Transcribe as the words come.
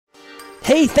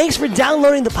Hey, thanks for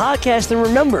downloading the podcast, and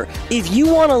remember, if you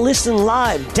want to listen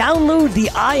live, download the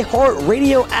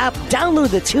iHeartRadio app,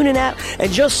 download the TuneIn app,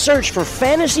 and just search for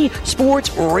Fantasy Sports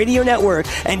Radio Network,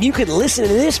 and you can listen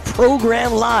to this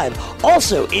program live.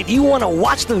 Also, if you want to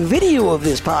watch the video of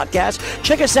this podcast,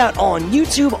 check us out on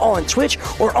YouTube, on Twitch,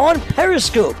 or on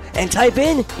Periscope, and type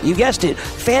in, you guessed it,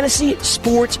 Fantasy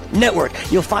Sports Network.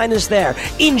 You'll find us there.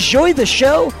 Enjoy the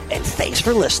show, and thanks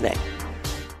for listening.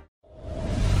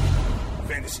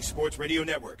 Fantasy Sports Radio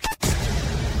Network.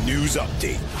 News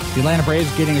update. The Atlanta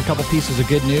Braves getting a couple pieces of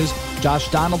good news.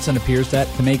 Josh Donaldson appears set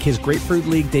to make his Grapefruit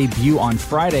League debut on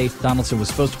Friday. Donaldson was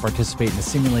supposed to participate in the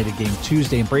simulated game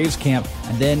Tuesday in Braves camp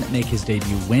and then make his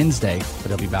debut Wednesday, but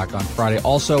he'll be back on Friday.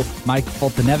 Also, Mike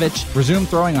Foltynewicz resumed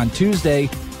throwing on Tuesday.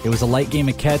 It was a light game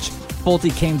at catch.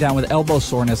 Folty came down with elbow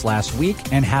soreness last week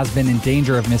and has been in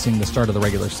danger of missing the start of the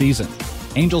regular season.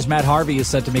 Angels' Matt Harvey is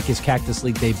set to make his Cactus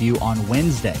League debut on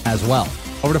Wednesday as well.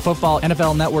 Over to football,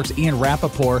 NFL Network's Ian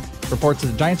Rappaport reports that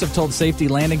the Giants have told safety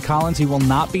Landon Collins he will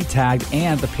not be tagged,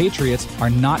 and the Patriots are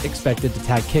not expected to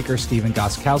tag kicker Steven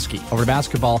Gostkowski. Over to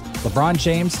basketball, LeBron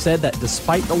James said that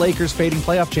despite the Lakers' fading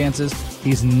playoff chances,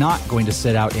 he's not going to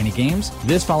sit out any games.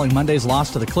 This following Monday's loss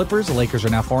to the Clippers. The Lakers are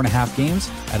now 4.5 games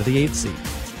out of the 8th seed.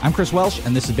 I'm Chris Welsh,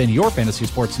 and this has been your Fantasy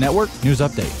Sports Network News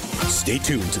Update. Stay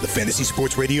tuned to the Fantasy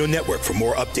Sports Radio Network for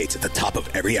more updates at the top of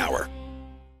every hour.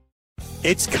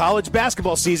 It's college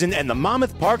basketball season, and the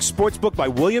Monmouth Park Sportsbook by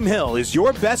William Hill is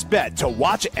your best bet to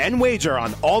watch and wager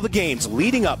on all the games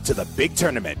leading up to the big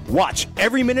tournament. Watch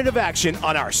every minute of action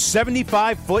on our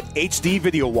 75-foot HD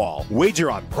video wall.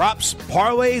 Wager on props,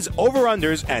 parlays,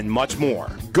 over-unders, and much more.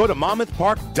 Go to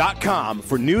monmouthpark.com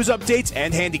for news updates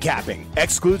and handicapping.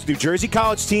 Excludes New Jersey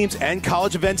college teams and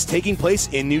college events taking place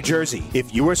in New Jersey.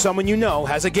 If you or someone you know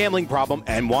has a gambling problem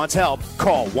and wants help,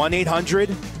 call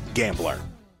 1-800-GAMBLER.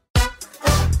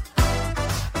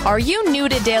 Are you new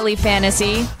to daily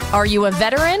fantasy? Are you a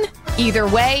veteran? Either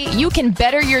way, you can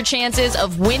better your chances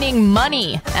of winning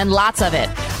money, and lots of it,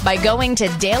 by going to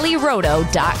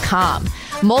dailyroto.com.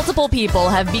 Multiple people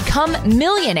have become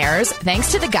millionaires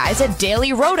thanks to the guys at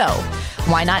Daily Roto.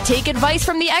 Why not take advice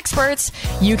from the experts?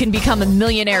 You can become a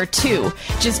millionaire too.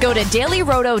 Just go to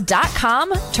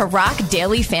dailyroto.com to rock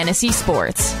daily fantasy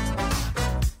sports.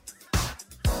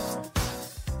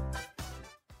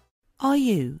 Are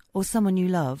you, or someone you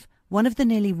love, one of the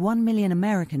nearly 1 million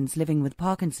Americans living with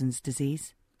Parkinson's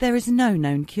disease? There is no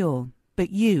known cure, but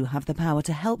you have the power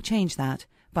to help change that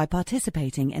by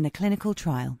participating in a clinical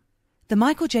trial. The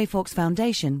Michael J. Fox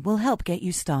Foundation will help get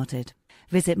you started.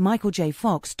 Visit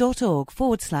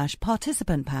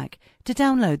michaeljfox.org/participant pack to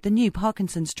download the new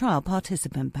Parkinson's Trial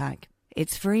Participant Pack.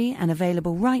 It's free and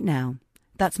available right now.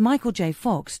 That's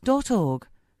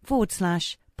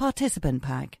michaeljfox.org/participant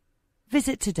pack.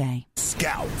 Visit today.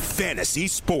 Scout Fantasy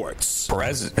Sports.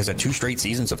 Perez has had 2 straight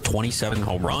seasons of 27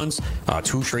 home runs,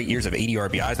 2 straight years of 80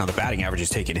 RBIs. Now, the batting average has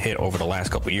taken a hit over the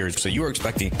last couple of years, so you were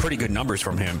expecting pretty good numbers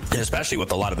from him, and especially with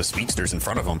a lot of the speedsters in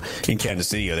front of him in Kansas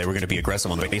City. They were going to be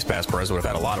aggressive on the base pass. Perez would have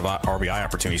had a lot of RBI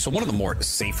opportunities, so one of the more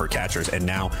safer catchers, and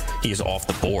now he is off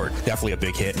the board. Definitely a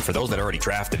big hit, and for those that are already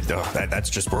drafted, that's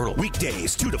just brutal.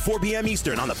 Weekdays, 2 to 4 p.m.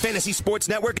 Eastern on the Fantasy Sports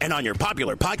Network and on your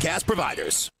popular podcast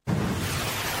providers.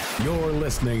 You're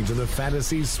listening to the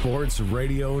Fantasy Sports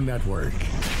Radio Network.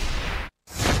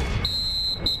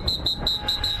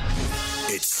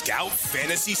 It's Scout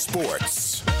Fantasy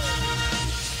Sports.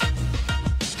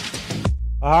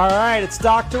 All right, it's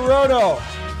Dr. Roto.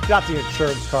 Get out the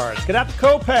insurance cards. Get out the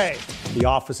copay. The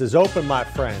office is open, my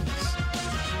friends.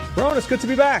 Ron, it's good to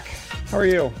be back. How are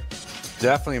you?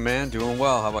 Definitely, man. Doing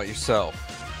well. How about yourself?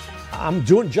 I'm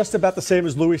doing just about the same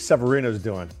as Luis Severino's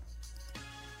doing.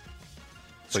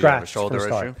 So you have a shoulder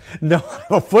issue? No,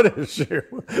 a foot issue.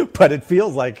 But it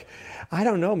feels like, I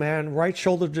don't know, man, right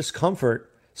shoulder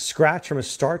discomfort, scratch from a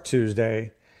start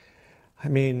Tuesday. I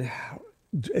mean,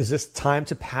 is this time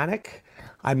to panic?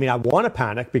 I mean, I want to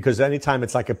panic because anytime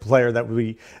it's like a player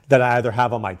that I either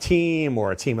have on my team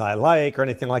or a team that I like or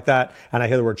anything like that, and I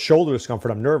hear the word shoulder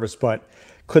discomfort, I'm nervous. But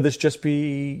could this just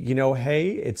be,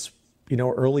 hey, it's,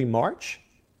 early March?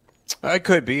 It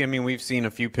could be. I mean, we've seen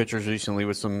a few pitchers recently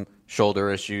with some shoulder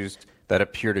issues that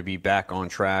appear to be back on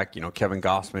track. Kevin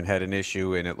Gausman had an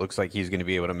issue, and it looks like he's going to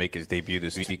be able to make his debut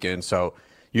this weekend. So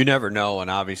you never know, and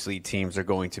obviously teams are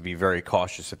going to be very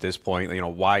cautious at this point.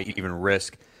 Why even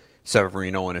risk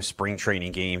Severino in a spring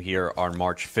training game here on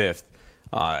March 5th?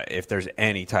 If there's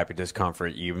any type of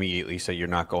discomfort, you immediately say you're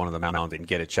not going to the mound and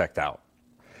get it checked out.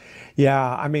 Yeah,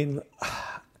 I mean,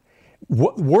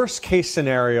 worst case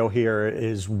scenario here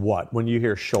is what? When you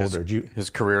hear shoulder, his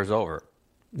career is over.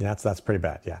 Yeah, that's pretty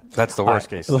bad. Yeah, that's the worst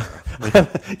case.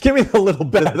 Give me a little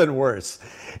better than worse.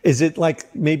 Is it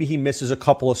like maybe he misses a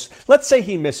couple of? Let's say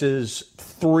he misses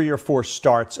 3 or 4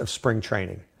 starts of spring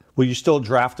training. Will you still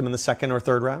draft him in the 2nd or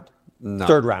 3rd round? No.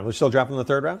 3rd round. Will you still draft him in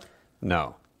the 3rd round?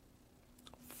 No.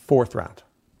 4th round.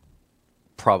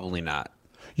 Probably not.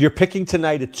 You're picking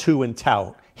tonight at 2 and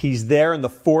tout. He's there in the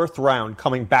 4th round,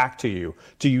 coming back to you.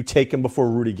 Do you take him before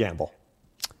Rudy Gamble?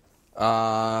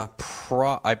 I'd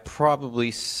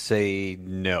probably say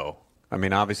no. I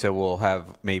mean, obviously we'll have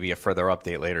maybe a further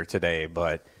update later today,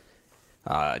 but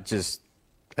just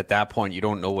at that point, you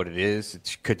don't know what it is.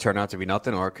 It could turn out to be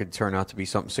nothing, or it could turn out to be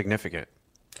something significant.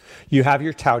 You have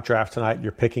your tout draft tonight.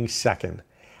 You're picking 2nd.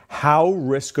 How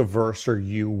risk averse are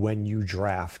you when you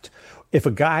draft? If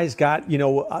a guy's got,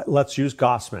 let's use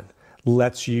Gausman,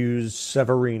 let's use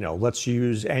Severino, let's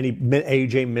use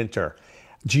AJ Minter.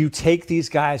 Do you take these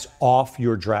guys off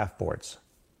your draft boards?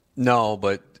 No,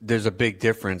 but there's a big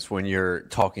difference when you're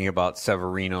talking about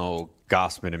Severino,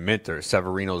 Gausman, and Minter.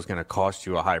 Severino is going to cost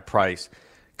you a high price.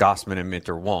 Gausman and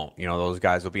Minter won't. Those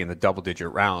guys will be in the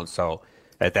double-digit rounds. So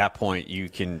at that point, you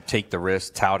can take the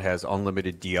risk. Tout has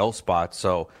unlimited DL spots.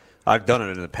 So I've done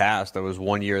it in the past. There was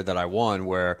one year that I won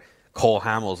where Cole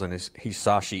Hamels and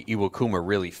Hisashi Iwakuma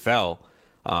really fell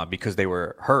because they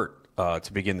were hurt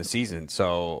to begin the season.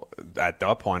 So at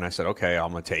that point, I said, okay,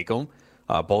 I'm going to take them.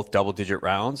 Both double-digit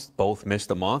rounds, both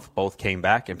missed a month, both came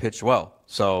back and pitched well.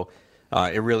 So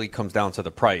it really comes down to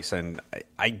the price. And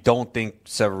I don't think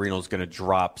Severino's going to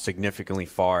drop significantly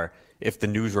far. If the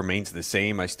news remains the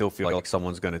same, I still feel like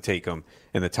someone's going to take him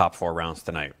in the top 4 rounds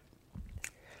tonight.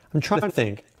 I'm trying to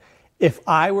think. If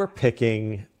I were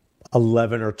picking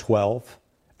 11 or 12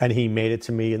 and he made it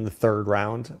to me in the 3rd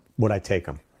round, would I take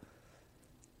him?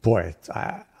 Boy,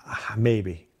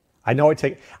 maybe.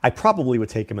 I probably would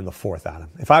take him in the 4th, Adam.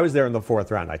 If I was there in the 4th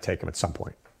round, I'd take him at some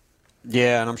point.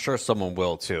 Yeah, and I'm sure someone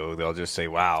will too. They'll just say,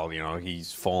 wow,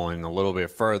 he's falling a little bit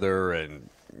further, and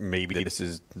maybe this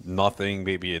is nothing.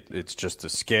 Maybe it's just a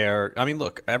scare. I mean,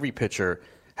 look, every pitcher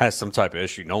has some type of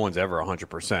issue. No one's ever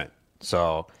 100%.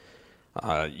 So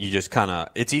you just kind of,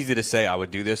 it's easy to say, I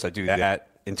would do this, I do that.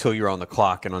 Until you're on the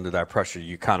clock and under that pressure,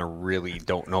 you kind of really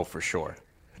don't know for sure.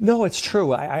 No, it's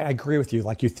true. I agree with you.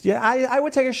 I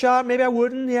would take a shot. Maybe I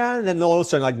wouldn't. Yeah. And then all of a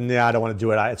sudden, nah, I don't want to do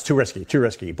it. It's too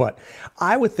risky. But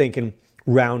I would think in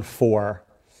round 4,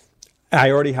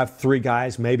 I already have 3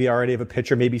 guys. Maybe I already have a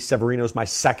pitcher. Maybe Severino's my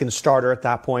 2nd starter at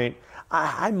that point.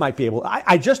 I might be able.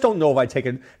 I just don't know if I take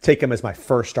him as my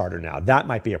 1st starter now. That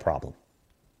might be a problem.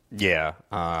 Yeah.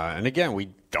 And again, we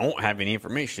don't have any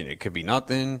information. It could be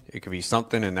nothing. It could be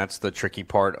something. And that's the tricky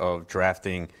part of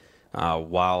drafting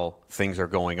while things are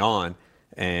going on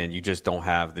and you just don't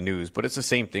have the news. But it's the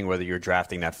same thing whether you're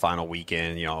drafting that final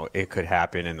weekend. It could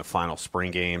happen in the final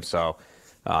spring game. So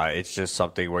it's just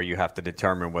something where you have to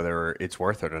determine whether it's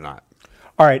worth it or not.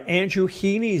 All right, Andrew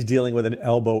Heaney's dealing with an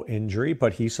elbow injury,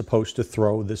 but he's supposed to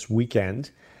throw this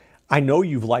weekend. I know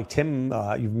you've liked him.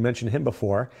 You've mentioned him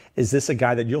before. Is this a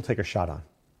guy that you'll take a shot on?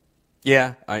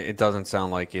 Yeah, it doesn't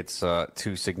sound like it's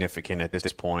too significant at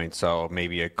this point. So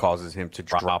maybe it causes him to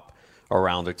drop a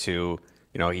round or two.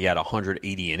 He had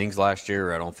 180 innings last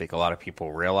year. I don't think a lot of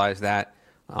people realize that.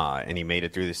 And he made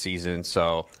it through the season.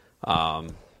 So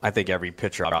I think every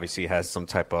pitcher obviously has some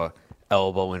type of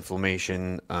elbow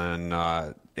inflammation.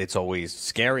 And it's always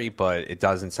scary, but it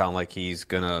doesn't sound like he's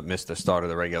going to miss the start of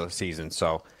the regular season.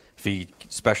 So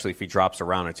especially if he drops a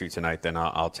round or two tonight, then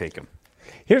I'll take him.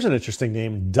 Here's an interesting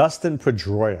name, Dustin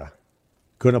Pedroia,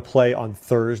 going to play on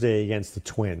Thursday against the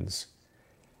Twins.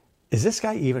 Is this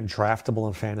guy even draftable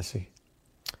in fantasy?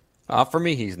 For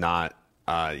me, he's not.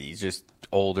 He's just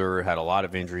older, had a lot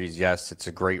of injuries. Yes, it's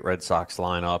a great Red Sox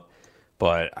lineup,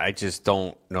 but I just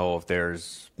don't know if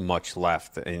there's much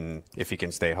left if he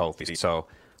can stay healthy. So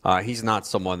he's not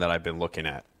someone that I've been looking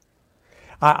at.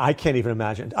 I can't even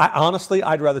imagine. Honestly,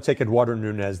 I'd rather take Eduardo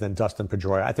Nunez than Dustin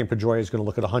Pedroia. I think Pedroia is going to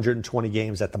look at 120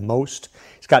 games at the most.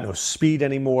 He's got no speed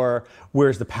anymore.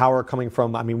 Where's the power coming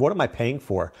from? I mean, what am I paying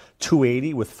for?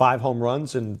 280 with 5 home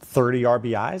runs and 30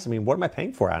 RBIs? I mean, what am I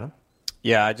paying for, Adam?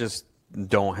 Yeah, I just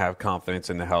don't have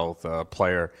confidence in the health. A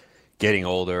player getting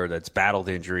older that's battled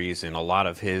injuries, and a lot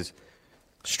of his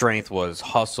strength was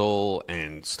hustle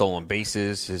and stolen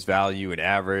bases, his value and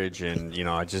average. And,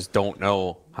 I just don't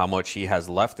know how much he has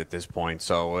left at this point.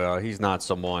 So he's not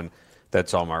someone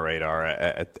that's on my radar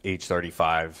at age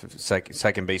 35.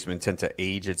 Second basemen tend to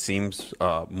age, it seems,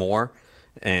 more.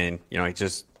 And, he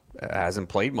just hasn't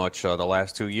played much the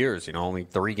last 2 years. Only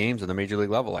 3 games in the major league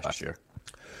level last year.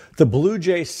 The Blue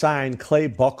Jays signed Clay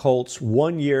Buchholz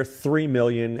 1 year, $3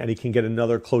 million, and he can get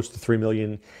another close to $3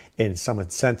 million in some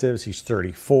incentives. He's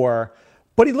 34.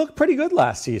 But he looked pretty good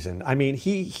last season. I mean,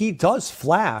 he does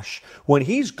flash. When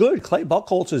he's good, Clay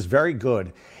Buchholz is very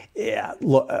good. Yeah,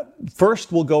 look,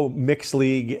 first we'll go mixed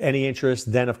league. Any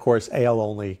interest? Then, of course, AL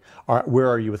only. Where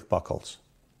are you with Buchholz?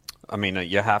 I mean,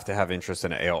 you have to have interest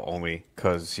in AL only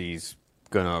because he's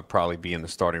going to probably be in the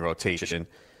starting rotation.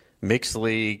 Mixed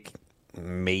league,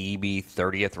 maybe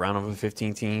 30th round of a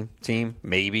 15-team,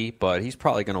 maybe. But he's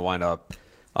probably going to wind up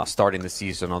starting the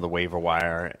season on the waiver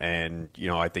wire. And,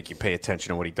 I think you pay attention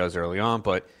to what he does early on.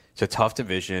 But it's a tough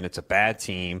division. It's a bad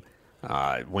team.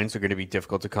 Wins are going to be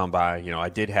difficult to come by. I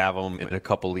did have him in a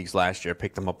couple leagues last year,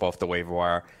 picked him up off the waiver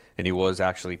wire, and he was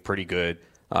actually pretty good.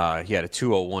 He had a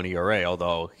 2.01 ERA,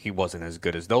 although he wasn't as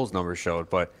good as those numbers showed,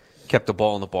 but kept the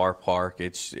ball in the ballpark.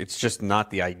 It's just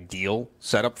not the ideal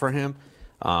setup for him.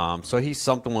 So he's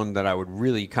someone that I would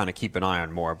really kind of keep an eye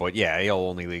on more. But yeah, AL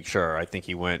only league, sure. I think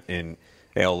he went in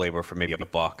AL labor for maybe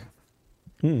 $1.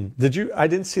 Did you? I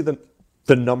didn't see the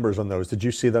numbers on those. Did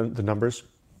you see the numbers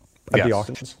at the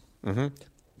auctions? Mm-hmm.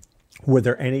 Were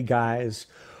there any guys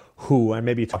who, and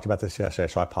maybe you talked about this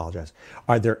yesterday, so I apologize.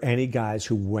 Are there any guys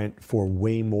who went for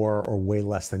way more or way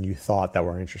less than you thought that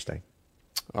were interesting?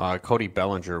 Cody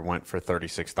Bellinger went for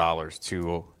 $36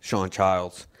 to Sean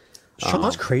Childs.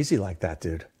 Sean's crazy like that,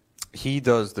 dude. He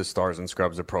does the stars and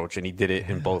scrubs approach, and he did it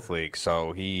in both leagues.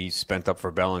 So he spent up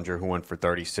for Bellinger, who went for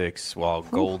 36, while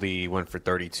Goldie went for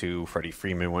 32. Freddie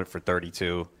Freeman went for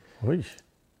 32. Oy.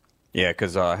 Yeah,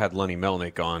 because I had Lenny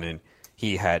Melnick on, and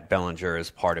he had Bellinger as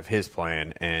part of his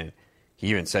plan, and he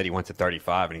even said he went to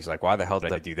 35, and he's like, why the hell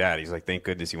did I do that? He's like, thank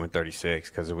goodness he went 36,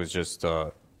 because it was just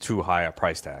too high a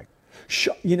price tag.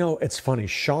 It's funny.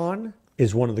 Sean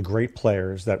is one of the great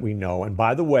players that we know. And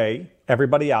by the way,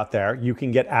 everybody out there, you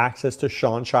can get access to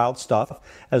Sean Child stuff,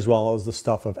 as well as the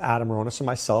stuff of Adam Ronis and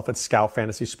myself at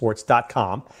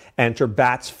scoutfantasysports.com. Enter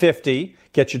BATS50,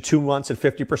 get you 2 months at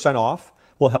 50% off.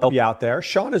 We'll help you out there.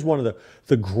 Sean is one of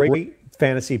the great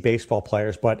fantasy baseball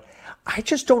players, but I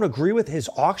just don't agree with his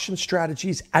auction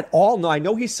strategies at all. No, I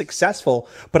know he's successful,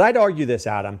 but I'd argue this,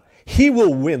 Adam. He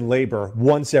will win labor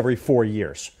once every 4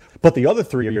 years, but the other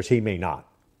 3 years he may not.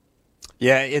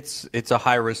 Yeah, it's a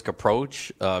high-risk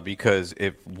approach because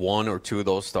if one or two of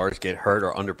those stars get hurt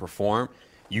or underperform,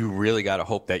 you really got to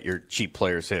hope that your cheap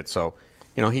players hit. So,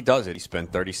 he does it. He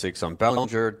spent 36 on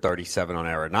Bellinger, 37 on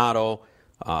Arenado,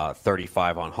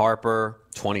 35 on Harper,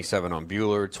 27 on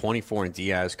Buehler, 24 on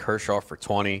Diaz, Kershaw for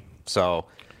 20. So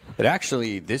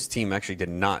this team actually did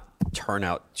not turn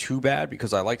out too bad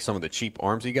because I like some of the cheap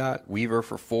arms he got. Weaver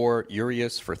for 4,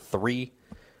 Urias for 3,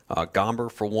 Gomber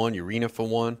for 1, Urena for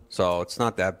 1. So it's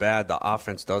not that bad. The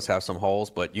offense does have some holes,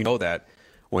 but you know that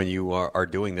when you are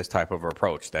doing this type of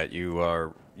approach that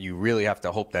you really have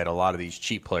to hope that a lot of these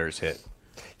cheap players hit.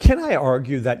 Can I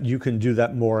argue that you can do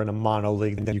that more in a mono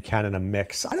league than you can in a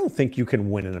mix? I don't think you can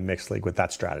win in a mixed league with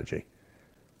that strategy.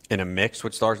 In a mix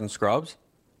with stars and scrubs?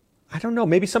 I don't know.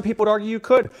 Maybe some people would argue you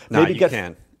could. No, you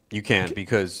can. You can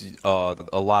because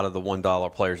a lot of the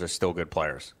 $1 players are still good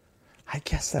players. I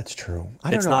guess that's true.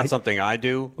 It's not something I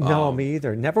do. No, me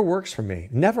either. Never works for me.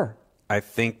 Never. I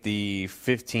think the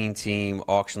 15-team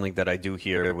auction league that I do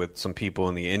here with some people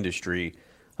in the industry,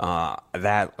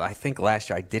 that I think last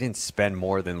year I didn't spend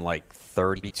more than like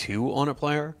 32 on a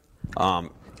player. And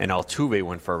Altuve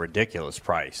went for a ridiculous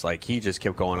price. Like he just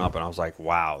kept going up, and I was like,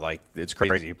 wow, like it's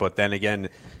crazy. But then again,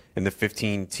 in the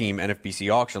 15-team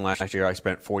NFBC auction last year, I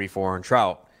spent 44 on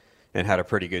Trout and had a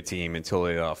pretty good team until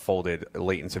it folded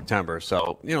late in September.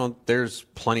 So, there's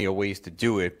plenty of ways to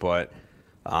do it, but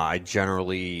I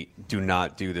generally do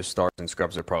not do the stars and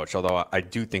scrubs approach, although I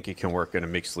do think it can work in a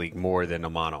mixed league more than a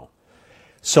mono.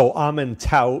 So I'm in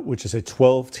Tout, which is a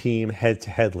 12-team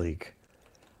head-to-head league.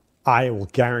 I will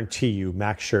guarantee you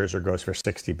Max Scherzer goes for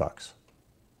 $60.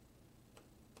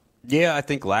 Yeah, I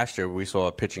think last year we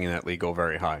saw pitching in that league go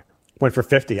very high. Went for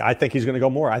 50. I think he's going to go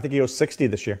more. I think he goes 60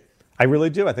 this year. I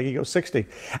really do. I think he goes 60.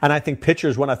 And I think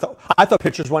pitchers, I thought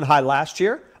pitchers went high last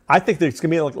year. I think that it's going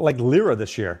to be like Lira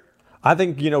this year. I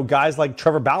think, guys like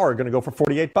Trevor Bauer are going to go for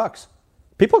 $48.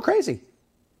 People are crazy.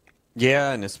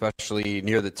 Yeah, and especially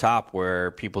near the top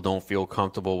where people don't feel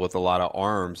comfortable with a lot of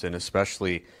arms, and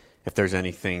especially if there's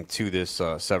anything to this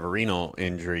Severino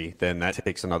injury, then that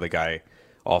takes another guy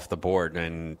off the board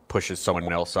and pushes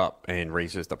someone else up and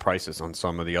raises the prices on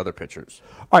some of the other pitchers.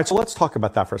 All right, so let's talk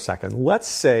about that for a second. Let's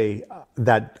say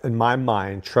that, in my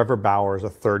mind, Trevor Bauer is a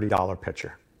 $30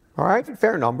 pitcher. All right,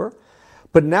 fair number.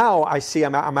 But now I see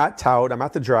I'm at Tout, I'm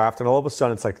at the draft, and all of a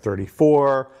sudden it's like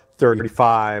 34,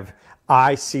 35.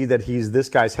 I see that this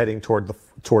guy's heading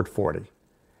toward 40.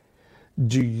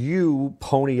 Do you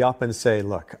pony up and say,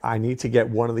 look, I need to get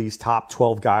one of these top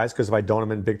 12 guys because if I don't,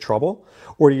 I'm in big trouble?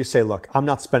 Or do you say, look, I'm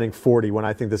not spending 40 when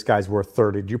I think this guy's worth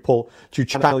 30? Do you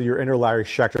channel your inner Larry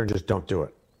Schechter and just don't do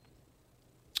it?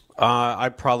 I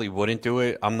probably wouldn't do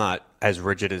it. I'm not as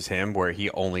rigid as him where he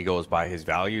only goes by his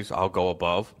values. I'll go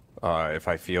above if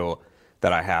I feel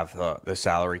that I have the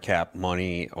salary cap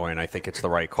money and I think it's the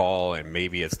right call and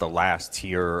maybe it's the last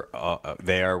tier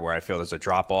there where I feel there's a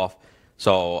drop-off.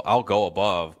 So I'll go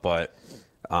above, but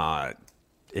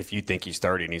if you think he's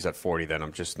 30 and he's at 40, then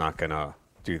I'm just not going to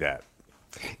do that.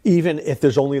 Even if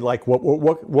there's only like,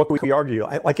 what could we argue?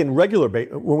 Like in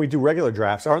when we do regular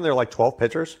drafts, aren't there like 12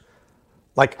 pitchers?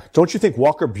 Like, don't you think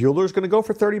Walker Buehler is going to go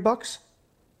for $30?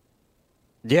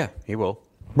 Yeah, he will.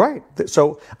 Right.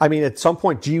 So, I mean, at some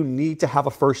point, do you need to have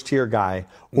a first-tier guy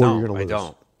or you're going to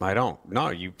lose? I don't.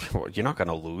 No, you're not going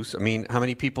to lose. I mean, how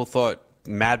many people thought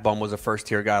Mad Bum was a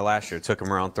first-tier guy last year? It took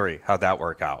him around 3. How'd that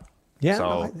work out? Yeah,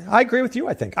 so, I agree with you,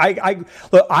 I think.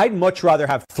 Look, I'd much rather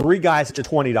have 3 guys at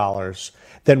 $20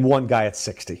 than 1 guy at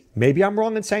 $60. Maybe I'm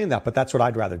wrong in saying that, but that's what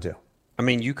I'd rather do. I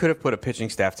mean, you could have put a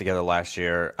pitching staff together last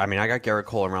year. I mean, I got Garrett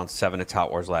Cole around 7 at Tout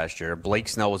Wars last year. Blake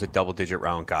Snell was a double-digit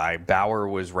round guy. Bauer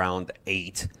was round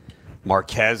 8.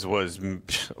 Marquez was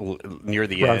near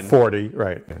the around end. 40,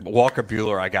 right. Walker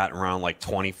Buehler I got around like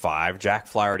 25. Jack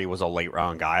Flaherty was a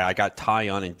late-round guy. I got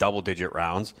Taillon in double-digit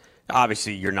rounds.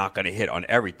 Obviously, you're not going to hit on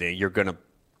everything. You're going to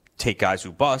take guys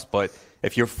who bust, but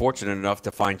if you're fortunate enough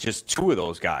to find just 2 of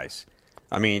those guys.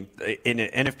 I mean, in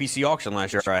an NFBC auction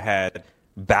last year, I had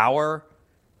Bauer,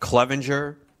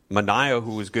 Clevinger, Manaea,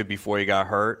 who was good before he got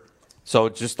hurt. So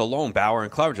just alone, Bauer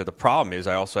and Clevinger. The problem is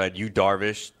I also had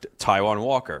Darvish, Taijuan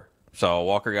Walker. So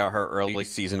Walker got hurt early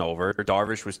season over.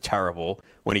 Darvish was terrible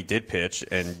when he did pitch,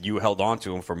 and you held on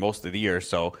to him for most of the year.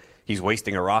 So he's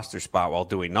wasting a roster spot while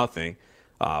doing nothing.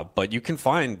 But you can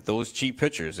find those cheap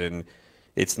pitchers, and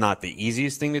it's not the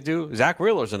easiest thing to do. Zach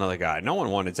Wheeler's another guy. No one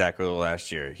wanted Zach Wheeler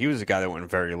last year. He was a guy that went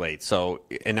very late. So,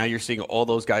 and now you're seeing all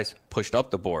those guys pushed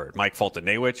up the board. Mike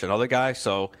Fulton-Nawich, another guy.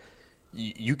 So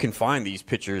you can find these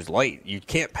pitchers late. You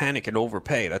can't panic and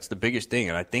overpay. That's the biggest thing.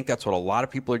 And I think that's what a lot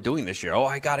of people are doing this year. Oh,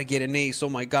 I got to get an ace. Oh,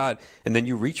 my God. And then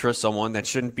you reach for someone that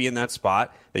shouldn't be in that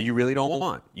spot that you really don't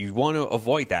want. You want to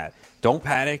avoid that. Don't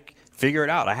panic. Figure it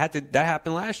out. That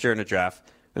happened last year in the draft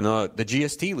in the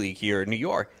GST League here in New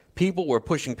York. People were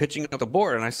pushing pitching up the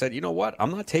board, and I said, you know what? I'm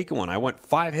not taking one. I went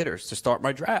 5 hitters to start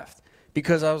my draft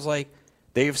because I was like,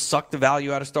 they've sucked the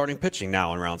value out of starting pitching.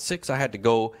 Now in round 6, I had to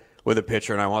go with a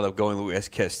pitcher, and I wound up going Luis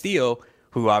Castillo,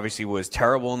 who obviously was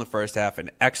terrible in the first half and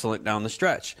excellent down the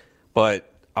stretch.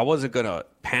 But I wasn't going to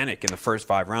panic in the first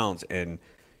 5 rounds and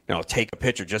take a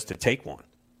pitcher just to take one.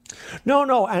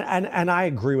 No, and I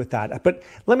agree with that. But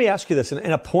let me ask you this.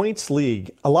 In a points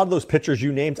league, a lot of those pitchers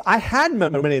you named, I had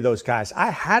many of those guys.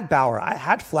 I had Bauer. I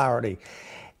had Flaherty.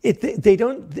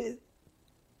 I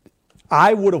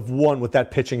would have won with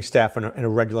that pitching staff in a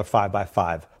regular 5x5.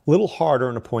 A little harder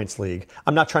in a points league.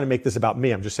 I'm not trying to make this about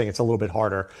me. I'm just saying it's a little bit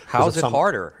harder. How is it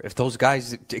harder if those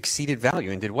guys exceeded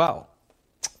value and did well?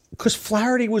 Because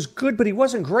Flaherty was good, but he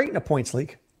wasn't great in a points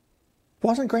league.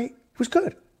 Wasn't great. He was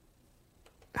good.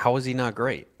 How was he not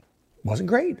great? Wasn't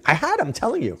great. I had him, I'm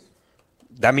telling you.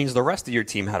 That means the rest of your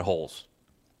team had holes.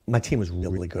 My team was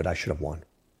really good. I should have won.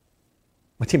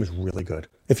 My team was really good.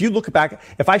 If you look back,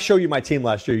 if I show you my team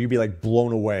last year, you'd be like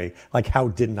blown away. Like, how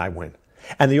didn't I win?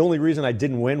 And the only reason I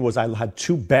didn't win was I had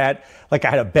I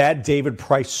had a bad David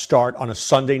Price start on a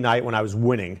Sunday night when I was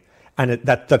winning. And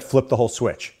that flipped the whole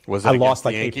switch. Was it I lost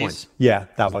like Yankees? 8 points. Yeah,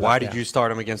 that was. Why did you start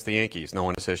him against the Yankees? No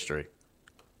one's history.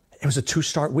 It was a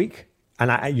 2-start week.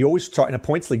 And you always start in a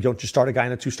points league. Don't you start a guy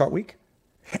in a 2-start week?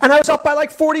 And I was up by like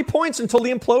 40 points until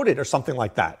he imploded or something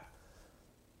like that.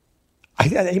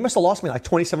 He must have lost me like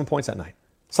 27 points that night.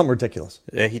 Something ridiculous.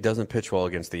 Yeah, he doesn't pitch well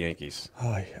against the Yankees.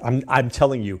 I'm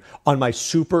telling you, on my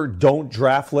super don't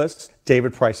draft list,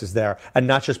 David Price is there. And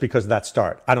not just because of that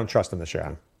start. I don't trust him this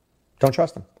year. Don't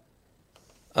trust him.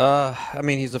 I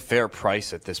mean, he's a fair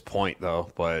price at this point,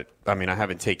 though. But, I mean, I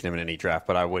haven't taken him in any draft,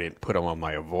 but I wouldn't put him on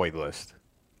my avoid list.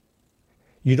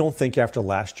 You don't think after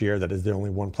last year that is the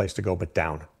only one place to go but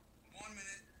down?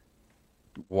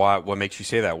 Why? What makes you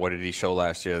say that? What did he show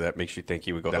last year that makes you think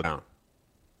he would go down?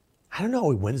 I don't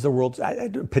know. He wins the World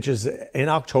pitches in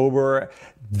October.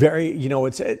 I'm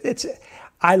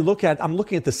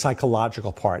looking at the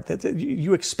psychological part. That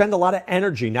you expend a lot of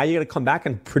energy. Now you got to come back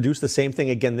and produce the same thing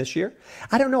again this year.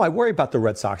 I don't know. I worry about the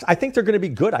Red Sox. I think they're going to be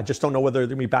good. I just don't know whether they're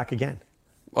going to be back again.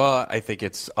 Well, I think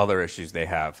it's other issues they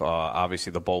have.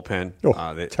 Obviously, the bullpen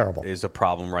terrible is a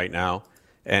problem right now.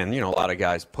 And, a lot of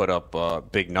guys put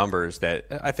up big numbers that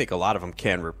I think a lot of them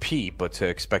can repeat, but to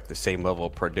expect the same level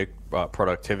of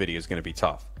productivity is going to be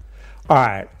tough. All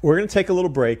right, we're going to take a little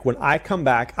break. When I come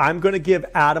back, I'm going to give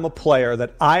Adam a player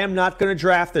that I am not going to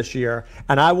draft this year,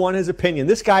 and I want his opinion.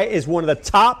 This guy is one of the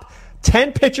top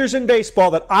 10 pitchers in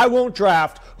baseball that I won't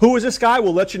draft. Who is this guy?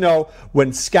 We'll let you know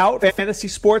when Scout Fantasy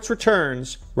Sports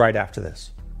returns right after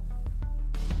this.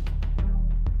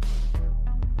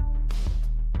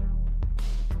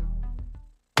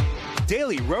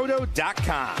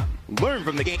 DailyRoto.com. Learn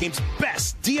from the game's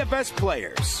best DFS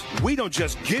players. We don't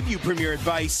just give you premier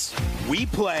advice, we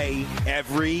play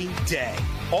every day.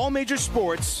 All major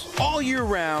sports, all year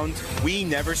round, we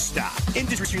never stop.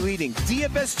 Industry-leading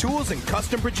DFS tools and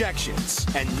custom projections.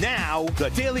 And now, the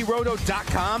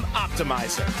DailyRoto.com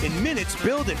Optimizer. In minutes,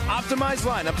 build and optimize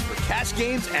lineups for cash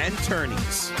games and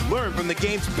tourneys. Learn from the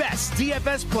game's best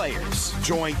DFS players.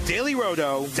 Join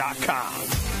DailyRoto.com.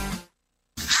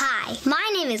 Hi,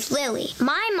 my name is Lily.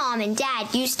 My mom and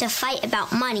dad used to fight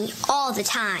about money all the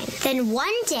time. Then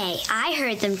one day, I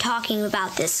heard them talking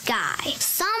about this guy,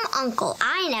 some uncle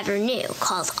I never knew,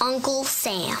 called Uncle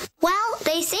Sam. Well,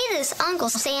 they say this Uncle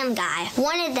Sam guy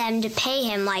wanted them to pay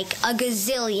him like $1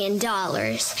 gazillion,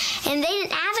 and they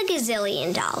didn't have $1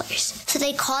 gazillion. So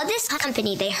they called this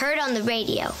company they heard on the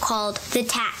radio called the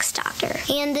Tax Doctor.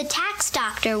 And the Tax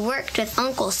Doctor worked with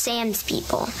Uncle Sam's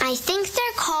people. I think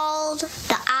they're called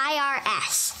the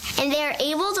IRS. And they were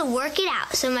able to work it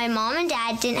out so my mom and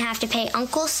dad didn't have to pay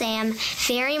Uncle Sam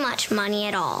very much money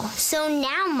at all. So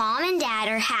now mom and dad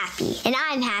are happy, and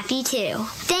I'm happy too.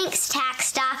 Thanks,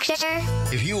 Tax Doctor.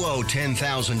 If you owe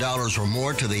 $10,000 or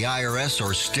more to the IRS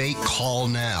or state, call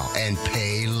now and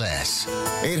pay less.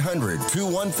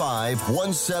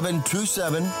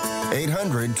 800-215-1727.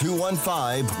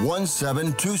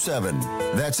 800-215-1727.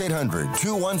 That's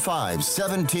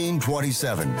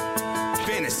 800-215-1727.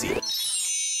 Fantasy.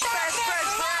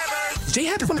 Is Jay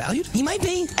Happ valued? He might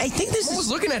be. I think this I was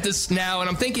looking at this now, and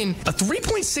I'm thinking a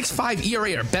 3.65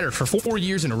 ERA or better for 4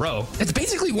 years in a row. That's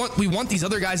basically what we want these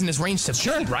other guys in this range to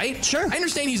be, right? Sure. I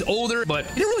understand he's older, but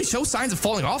he didn't really show signs of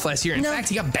falling off last year. In fact,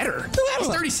 he got better. He's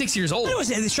 36 years old. I don't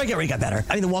say the strikeout rate got better.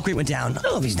 I mean, the walk rate went down. I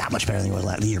don't know if he's that much better than he was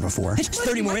the year before. It's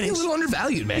 30 more innings. He's a little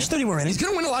undervalued, man. He's 30 more innings. He's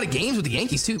going to win a lot of games with the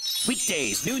Yankees, too.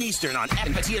 Weekdays, noon Eastern on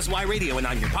TSY Radio and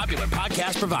on your popular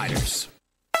podcast providers.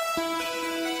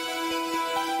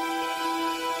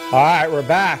 All right, we're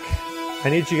back. I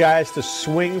need you guys to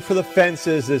swing for the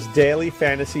fences this daily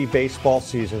fantasy baseball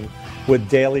season with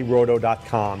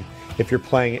DailyRoto.com. If you're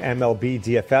playing MLB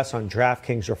DFS on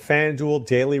DraftKings or FanDuel,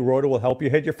 Daily Roto will help you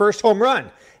hit your first home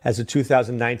run, as the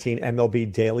 2019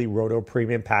 MLB Daily Roto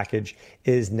Premium Package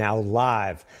is now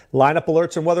live. Lineup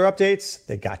alerts and weather updates,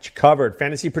 they got you covered.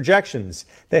 Fantasy projections,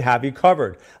 they have you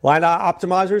covered. Lineup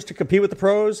optimizers to compete with the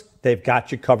pros, they've got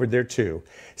you covered there too.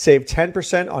 Save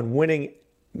 10% on winning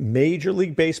Major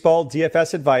League Baseball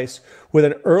DFS advice with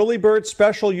an early bird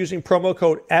special using promo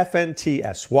code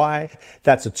FNTSY.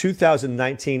 That's a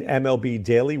 2019 MLB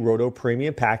Daily Roto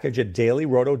Premium Package at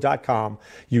DailyRoto.com.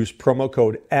 Use promo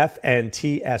code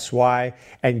FNTSY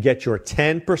and get your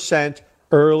 10%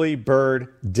 early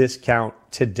bird discount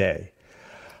today.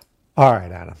 All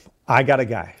right, Adam, I got a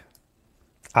guy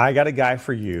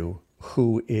for you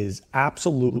who is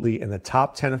absolutely in the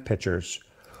top 10 of pitchers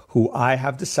who I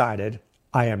have decided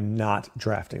I am not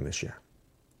drafting this year.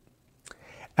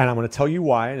 And I'm going to tell you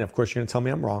why. And of course, you're going to tell me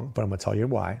I'm wrong, but I'm going to tell you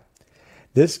why.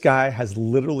 This guy has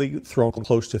literally thrown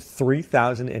close to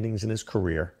 3,000 innings in his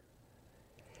career.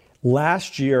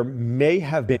 Last year may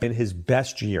have been his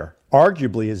best year,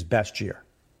 arguably his best year.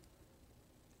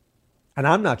 And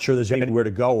I'm not sure there's anywhere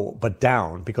to go but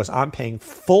down, because I'm paying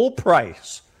full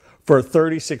price for a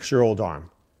 36-year-old arm.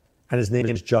 And his name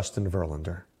is Justin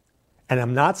Verlander. And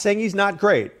I'm not saying he's not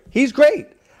great. He's great.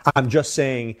 I'm just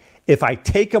saying if I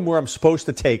take him where I'm supposed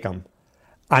to take him,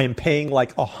 I am paying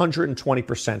like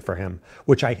 120% for him,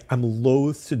 which I'm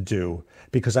loath to do,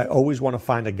 because I always want to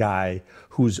find a guy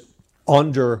who's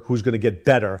going to get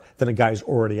better than a guy who's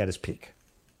already at his peak.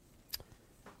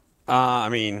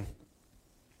 I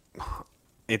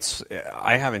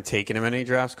haven't taken him in any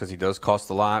drafts because he does cost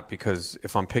a lot, because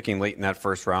if I'm picking late in that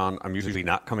first round, I'm usually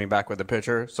not coming back with a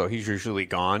pitcher, so he's usually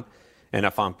gone. And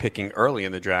if I'm picking early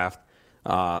in the draft,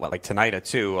 like tonight at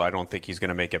 2, I don't think he's going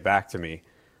to make it back to me.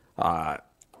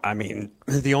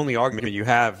 The only argument you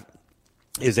have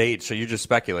is age, so you're just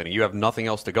speculating. You have nothing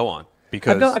else to go on.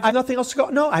 Because I have nothing else to go.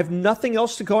 No, I have nothing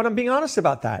else to go, and I'm being honest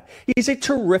about that. He's a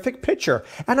terrific pitcher,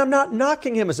 and I'm not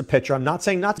knocking him as a pitcher. I'm not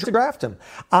saying not to draft him.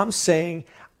 I'm saying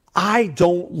I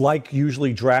don't like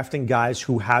usually drafting guys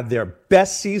who have their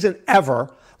best season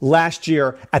ever, last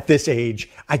year at this age.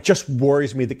 It just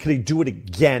worries me that could he do it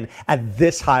again at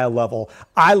this high a level?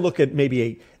 I look at maybe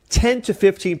a 10 to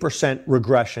 15%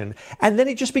 regression, and then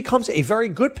he just becomes a very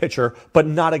good pitcher, but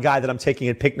not a guy that I'm taking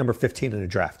at pick number 15 in a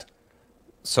draft.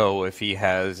 So if he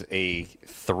has a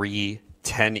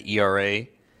 3.10 ERA,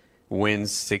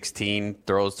 wins 16,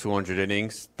 throws 200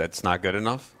 innings, that's not good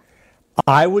enough?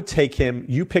 I would take him.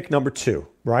 You pick number 2,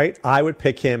 right? I would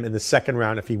pick him in the second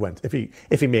round if he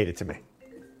made it to me.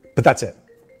 But that's it.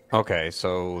 Okay,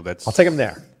 so I'll take him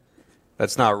there.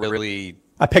 That's not really.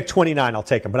 I picked 29. I'll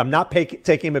take him, but I'm not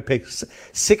taking him at pick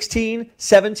 16,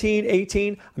 17,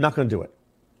 18. I'm not going to do it.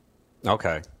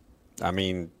 Okay, I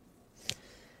mean,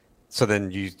 so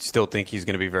then you still think he's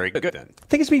going to be very good then? I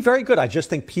think he's going to be very good. I just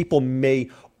think people may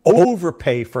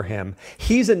overpay for him.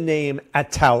 He's a name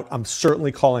at tout I'm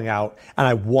certainly calling out, and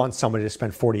I want somebody to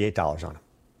spend $48 on him.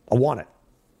 I want it.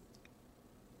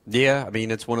 Yeah, I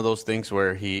mean, it's one of those things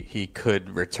where he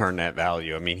could return that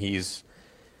value. I mean, he's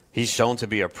shown to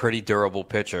be a pretty durable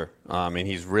pitcher. And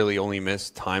he's really only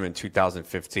missed time in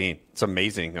 2015. It's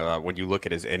amazing when you look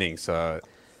at his innings, the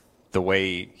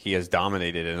way he has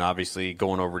dominated. And obviously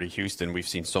going over to Houston, we've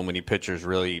seen so many pitchers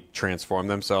really transform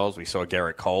themselves. We saw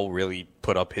Garrett Cole really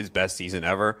put up his best season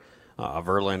ever.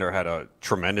 Verlander had a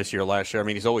tremendous year last year. I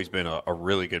mean, he's always been a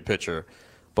really good pitcher.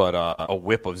 But a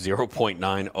whip of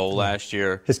 0.90 last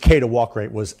year. His K to walk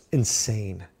rate was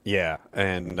insane. Yeah,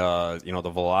 and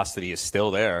the velocity is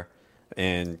still there.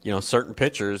 And certain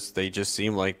pitchers, they just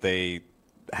seem like they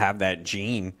have that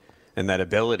gene and that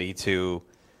ability to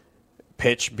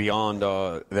pitch beyond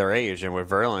their age. And with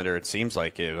Verlander, it seems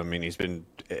like it. I mean, he's been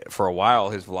for a while.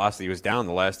 His velocity was down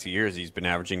the last 2 years. He's been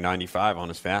averaging 95 on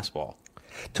his fastball.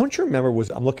 Don't you remember?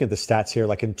 I'm looking at the stats here.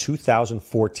 Like in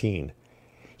 2014.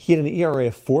 He had an ERA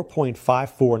of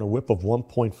 4.54 and a whip of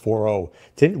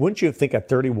 1.40. Wouldn't you think at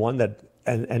 31 that,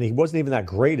 and he wasn't even that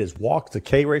great. His walk to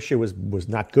K ratio was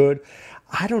not good.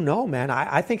 I don't know, man.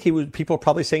 I think people are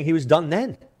probably saying he was done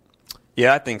then.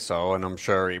 Yeah, I think so. And I'm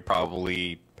sure he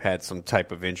probably had some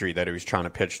type of injury that he was trying to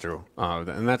pitch through.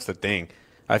 And that's the thing.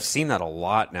 I've seen that a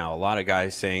lot now. A lot of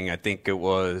guys saying, I think it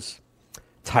was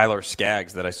Tyler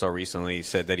Skaggs that I saw recently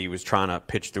said that he was trying to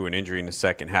pitch through an injury in the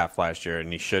second half last year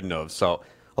and he shouldn't have. So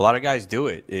a lot of guys do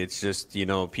it. It's just,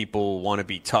 people want to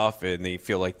be tough and they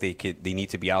feel like they need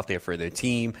to be out there for their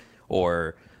team,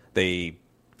 or they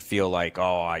feel like,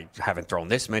 oh, I haven't thrown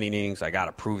this many innings. I got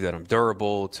to prove that I'm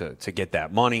durable to get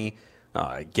that money,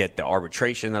 get the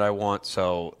arbitration that I want.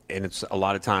 So, and it's a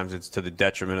lot of times it's to the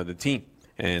detriment of the team.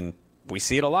 And we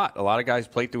see it a lot. A lot of guys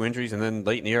play through injuries and then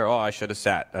late in the year, oh, I should have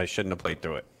sat. I shouldn't have played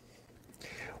through it.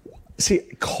 See,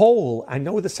 Cole, I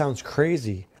know this sounds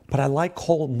crazy, but I like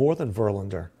Cole more than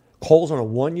Verlander. Cole's on a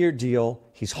 1-year deal.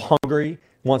 He's hungry,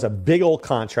 wants a big old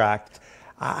contract.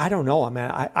 I don't know,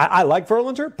 man. I like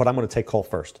Verlander, but I'm going to take Cole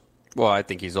first. Well, I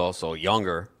think he's also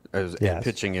younger and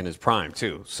pitching in his prime,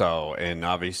 too. So, and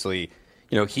obviously,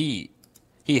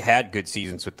 he had good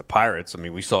seasons with the Pirates. I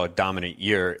mean, we saw a dominant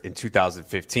year in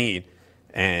 2015,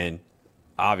 and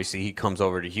obviously he comes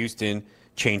over to Houston,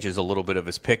 changes a little bit of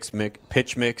his pitch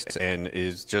mix, and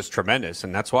is just tremendous.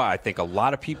 And that's why I think a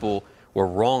lot of people were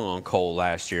wrong on Cole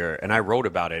last year, and I wrote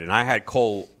about it. And I had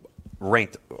Cole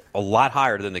ranked a lot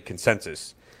higher than the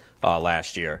consensus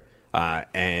last year.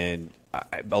 And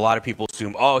a lot of people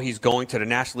assume, oh, he's going to the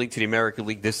National League, to the American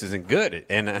League. This isn't good.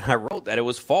 And I wrote that it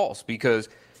was false because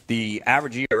the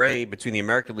average ERA between the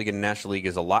American League and the National League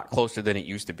is a lot closer than it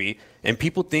used to be. And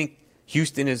people think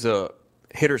Houston is a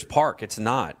hitter's park. It's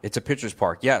not. It's a pitcher's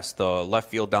park. Yes, the left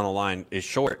field down the line is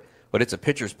short, but it's a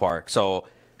pitcher's park. So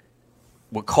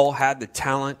what Cole had, the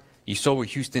talent, you saw what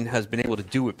Houston has been able to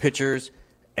do with pitchers,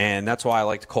 and that's why I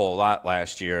liked Cole a lot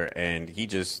last year, and he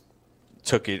just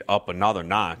took it up another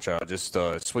notch.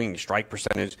 Swinging strike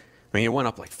percentage, I mean, it went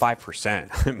up like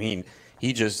 5%. I mean,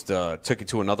 he just took it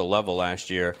to another level last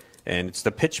year, and it's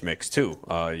the pitch mix too.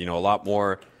 A lot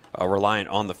more reliant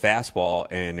on the fastball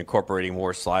and incorporating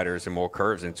more sliders and more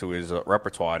curves into his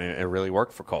repertoire, and it really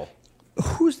worked for Cole.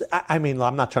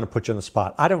 I'm not trying to put you on the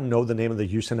spot. I don't know the name of the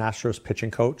Houston Astros pitching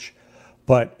coach,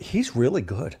 but he's really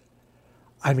good.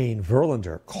 I mean,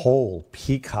 Verlander, Cole,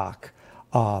 Peacock,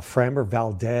 Framber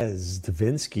Valdez,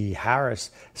 Davinsky,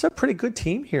 Harris. It's a pretty good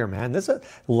team here, man. There's a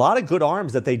lot of good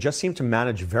arms that they just seem to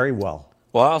manage very well.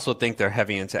 Well, I also think they're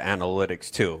heavy into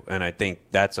analytics, too. And I think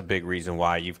that's a big reason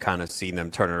why you've kind of seen them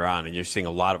turn it around. And you're seeing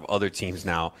a lot of other teams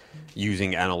now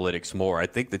using analytics more. I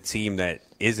think the team that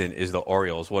isn't is the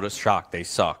Orioles. What a shock. They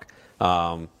suck.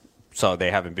 So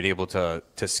they haven't been able to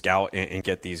scout and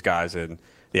get these guys. And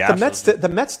The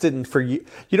Mets didn't for you.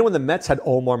 You know, when the Mets had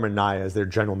Omar Minaya as their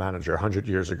general manager 100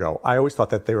 years ago, I always thought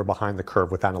that they were behind the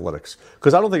curve with analytics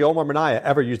because I don't think Omar Minaya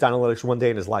ever used analytics one day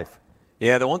in his life.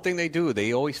 Yeah, the one thing they do,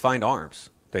 they always find arms.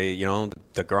 They,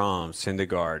 DeGrom,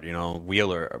 Syndergaard,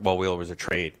 Wheeler. Well, Wheeler was a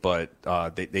trade, but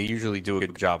they usually do a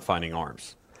good job finding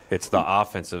arms. It's the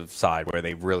offensive side where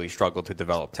they really struggle to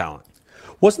develop talent.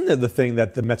 Wasn't there the thing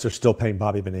that the Mets are still paying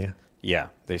Bobby Bonilla? Yeah,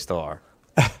 they still are.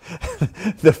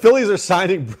 The Phillies are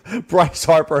signing Bryce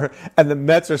Harper, and the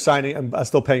Mets are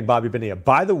still paying Bobby Bonilla.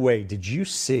 By the way, did you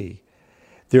see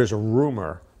there's a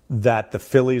rumor that the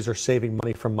Phillies are saving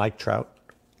money from Mike Trout?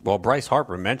 Well, Bryce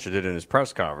Harper mentioned it in his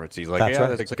press conference. He's like,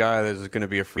 there's a guy that's going to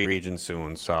be a free agent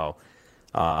soon. So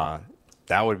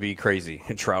that would be crazy,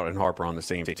 Trout and Harper on the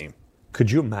same team. Could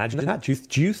you imagine that?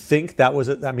 Do you think that was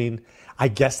I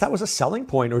guess that was a selling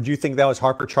point, or do you think that was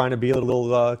Harper trying to be a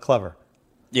little clever?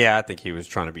 Yeah, I think he was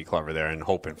trying to be clever there and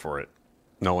hoping for it,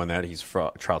 knowing that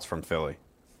Trout's from Philly.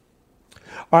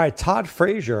 All right, Todd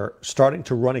Frazier starting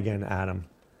to run again, Adam.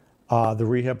 The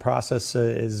rehab process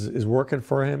is working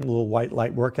for him, a little white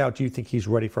light workout. Do you think he's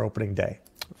ready for opening day?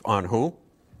 On who?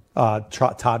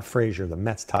 Todd Frazier, the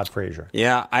Mets' Todd Frazier.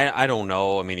 Yeah, I don't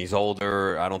know. I mean, he's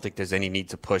older. I don't think there's any need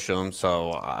to push him,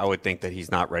 so I would think that he's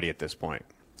not ready at this point.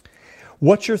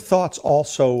 What's your thoughts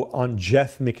also on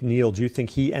Jeff McNeil? Do you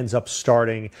think he ends up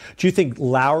starting? Do you think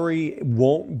Lowry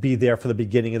won't be there for the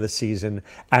beginning of the season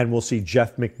and we'll see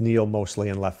Jeff McNeil mostly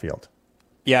in left field?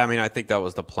 Yeah, I mean, I think that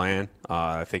was the plan.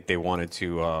 I think they wanted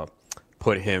to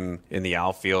put him in the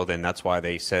outfield, and that's why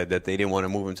they said that they didn't want to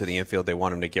move him to the infield. They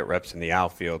want him to get reps in the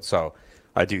outfield. So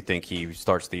I do think he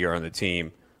starts the year on the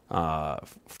team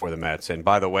for the Mets. And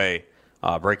by the way,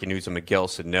 breaking news of Miguel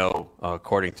Sano,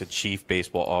 according to Chief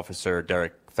Baseball Officer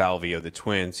Derek Falvey of the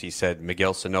Twins, he said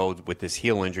Miguel Sano, with this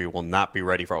heel injury, will not be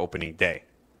ready for opening day.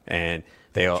 And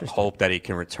they hope that he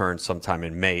can return sometime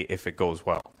in May if it goes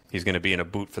well. He's going to be in a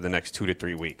boot for the next 2 to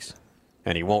 3 weeks.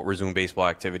 And he won't resume baseball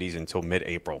activities until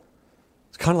mid-April.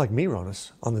 It's kind of like me,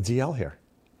 Ronis, on the DL here.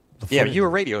 Yeah, but you're a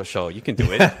radio show. You can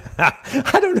do it.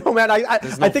 I don't know, man. I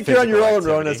think you're on your own,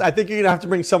 Ronis. I think you're going to have to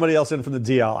bring somebody else in from the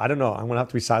DL. I don't know. I'm going to have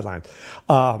to be sidelined.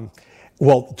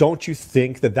 Well, don't you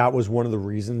think that was one of the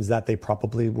reasons that they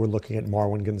probably were looking at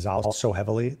Marwin Gonzalez so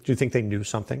heavily? Do you think they knew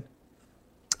something?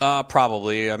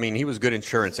 Probably. I mean, he was good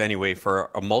insurance anyway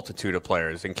for a multitude of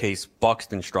players. In case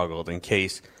Buxton struggled, in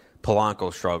case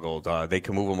Polanco struggled, they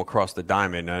can move him across the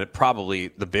diamond. And probably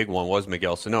the big one was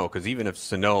Miguel Sano, because even if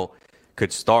Sano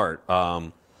could start,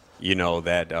 you'd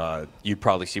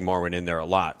probably see Marwin in there a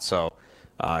lot. So,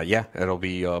 it'll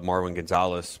be Marwin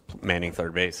Gonzalez manning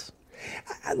third base.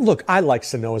 Look, I like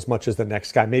Sano as much as the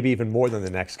next guy, maybe even more than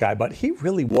the next guy, but he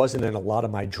really wasn't in a lot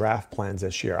of my draft plans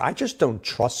this year. I just don't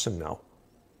trust Sano.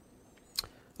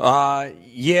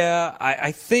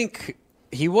 I think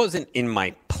he wasn't in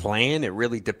my plan. It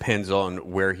really depends on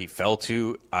where he fell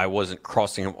to. I wasn't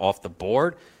crossing him off the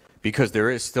board because there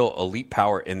is still elite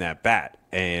power in that bat.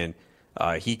 And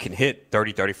he can hit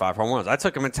 30, 35 home runs. I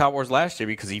took him in Tout Wars last year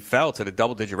because he fell to the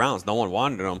double-digit rounds. No one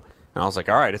wanted him. And I was like,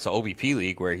 all right, it's an OBP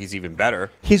league where he's even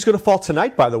better. He's going to fall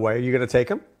tonight, by the way. Are you going to take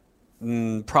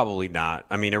him? Probably not.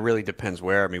 I mean, it really depends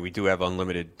where. I mean, we do have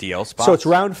unlimited DL spots. So it's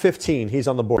round 15. He's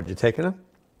on the board. You taking him?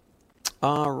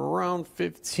 Round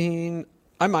 15,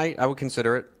 I might. I would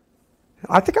consider it.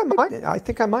 I think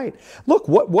I might. Look,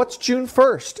 what's June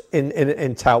 1st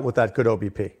in Tout with that good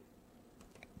OBP?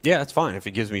 Yeah, that's fine if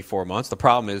it gives me 4 months. The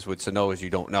problem is with Sano is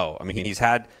you don't know. I mean,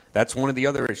 that's one of the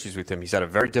other issues with him. He's had a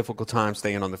very difficult time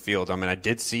staying on the field. I mean, I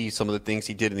did see some of the things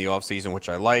he did in the offseason, which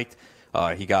I liked.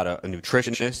 He got a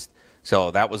nutritionist.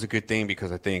 So that was a good thing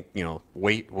because I think,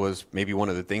 weight was maybe one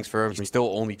of the things for him. He's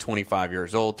still only 25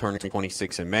 years old, turning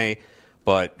 26 in May,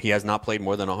 but he has not played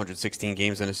more than 116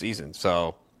 games in a season.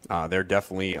 So there are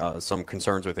definitely some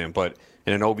concerns with him. But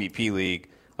in an OBP league,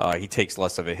 he takes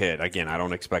less of a hit. Again, I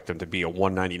don't expect him to be a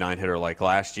 199 hitter like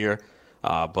last year,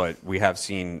 but we have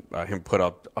seen him put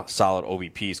up solid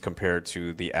OBPs compared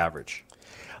to the average.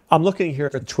 I'm looking here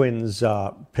at the Twins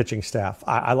pitching staff.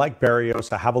 I like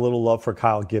Berrios. I have a little love for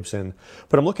Kyle Gibson,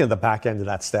 but I'm looking at the back end of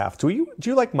that staff. Do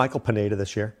you like Michael Pineda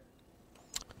this year?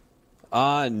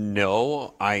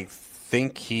 No. I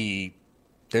think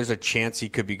there's a chance he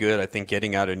could be good. I think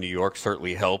getting out of New York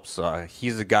certainly helps.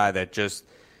 He's a guy that just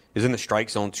is in the strike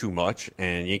zone too much,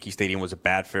 and Yankee Stadium was a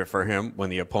bad fit for him when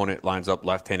the opponent lines up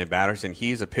left-handed batters, and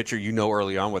he's a pitcher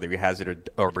early on whether he has it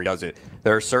or he does it.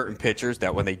 There are certain pitchers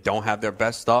that when they don't have their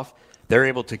best stuff, they're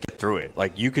able to get through it.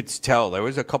 Like you could tell, there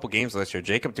was a couple games last year,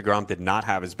 Jacob deGrom did not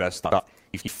have his best stuff.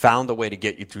 He found a way to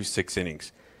get you through 6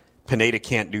 innings. Pineda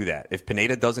can't do that. If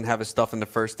Pineda doesn't have his stuff in the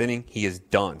first inning, he is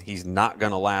done. He's not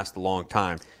going to last a long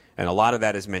time. And a lot of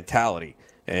that is mentality.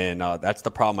 And that's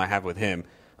the problem I have with him.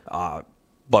 But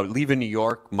leaving New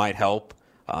York might help.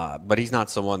 But he's not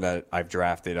someone that I've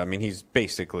drafted. I mean, he's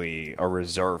basically a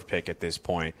reserve pick at this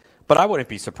point. But I wouldn't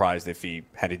be surprised if he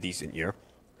had a decent year.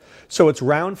 So it's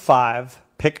round 5,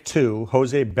 pick 2.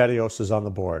 Jose Berrios is on the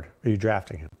board. Are you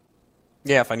drafting him?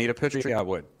 Yeah, if I need a pitcher, yeah, I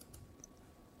would.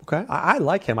 Okay. I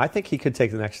like him. I think he could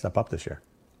take the next step up this year.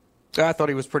 I thought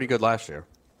he was pretty good last year.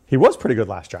 He was pretty good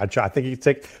last year. I think he could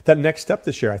take that next step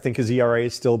this year. I think his ERA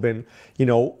has still been,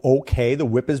 okay. The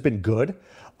whip has been good.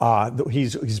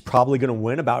 He's probably going to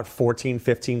win about 14,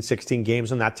 15, 16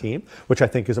 games on that team, which I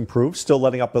think is improved. Still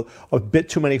letting up a bit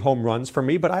too many home runs for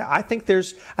me, but I think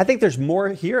there's more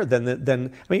here than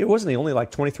it wasn't he only like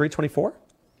 23, 24?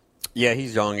 Yeah,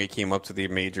 he's young. He came up to the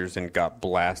majors and got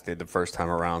blasted the first time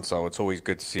around, so it's always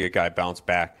good to see a guy bounce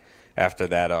back after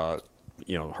that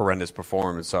horrendous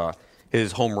performance.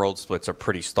 His home road splits are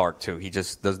pretty stark, too. He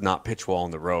just does not pitch well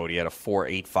on the road. He had a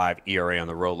 4.85 ERA on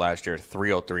the road last year,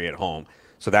 3.03 at home.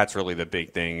 So that's really the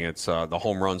big thing. It's the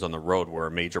home runs on the road were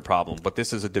a major problem. But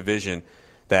this is a division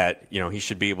that, he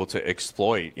should be able to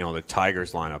exploit, the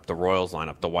Tigers lineup, the Royals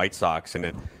lineup, the White Sox,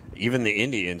 and even the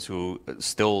Indians, who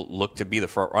still look to be the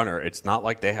front runner. It's not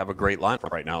like they have a great lineup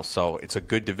right now. So it's a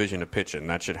good division to pitch in.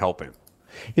 That should help him.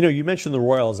 You mentioned the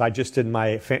Royals. I just did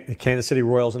my Kansas City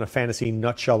Royals in a fantasy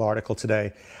nutshell article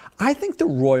today. I think the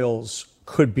Royals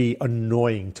could be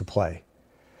annoying to play.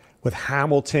 With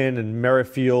Hamilton and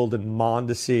Merrifield and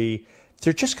Mondesi,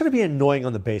 they're just going to be annoying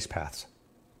on the base paths.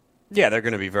 Yeah, they're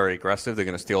going to be very aggressive. They're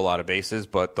going to steal a lot of bases,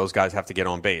 but those guys have to get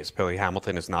on base. Billy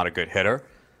Hamilton is not a good hitter.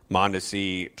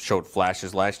 Mondesi showed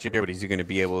flashes last year, but is he going to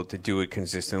be able to do it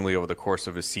consistently over the course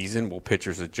of a season? Will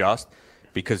pitchers adjust?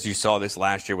 Because you saw this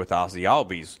last year with Ozzie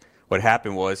Albies. What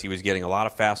happened was he was getting a lot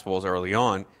of fastballs early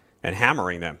on and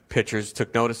hammering them. Pitchers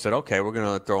took notice, said, okay, we're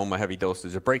going to throw him a heavy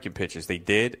dosage of breaking pitches. They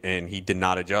did, and he did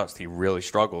not adjust. He really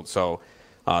struggled. So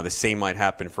the same might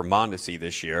happen for Mondesi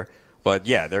this year. But,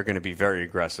 yeah, they're going to be very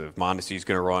aggressive. Mondesi's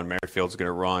going to run. Merrifield's going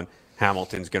to run.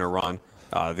 Hamilton's going to run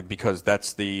because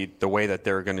that's the way that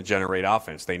they're going to generate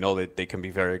offense. They know that they can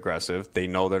be very aggressive. They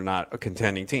know they're not a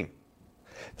contending team.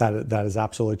 That is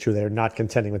absolutely true. They're not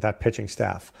contending with that pitching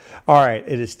staff. All right,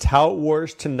 it is Tout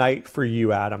Wars tonight for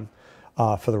you, Adam.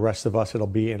 For the rest of us, it'll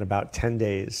be in about 10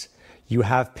 days. You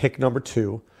have pick number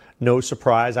 2. No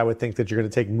surprise, I would think that you're going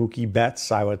to take Mookie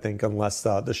Betts. I would think unless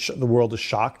the world is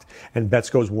shocked and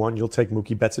Betts goes 1, you'll take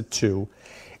Mookie Betts at 2.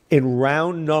 In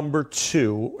round number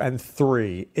 2 and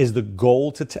 3 is the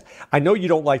goal to I know you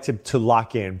don't like to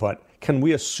lock in, but can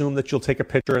we assume that you'll take a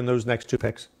pitcher in those next 2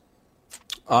 picks?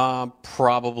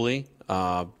 Probably,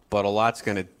 but a lot's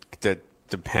going to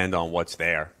depend on what's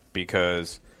there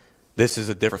because this is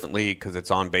a different league because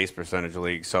it's on base percentage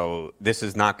league. So this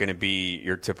is not going to be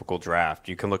your typical draft.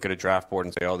 You can look at a draft board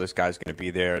and say, oh, this guy's going to be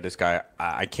there. This guy,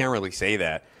 I can't really say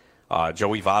that.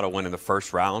 Joey Votto went in the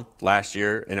first round last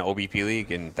year in an OBP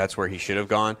league, and that's where he should have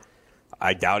gone.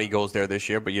 I doubt he goes there this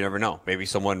year, but you never know. Maybe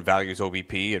someone values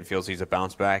OBP and feels he's a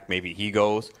bounce back. Maybe he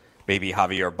goes. Maybe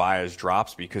Javier Baez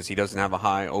drops because he doesn't have a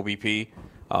high OBP.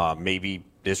 Maybe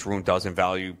this room doesn't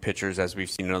value pitchers as we've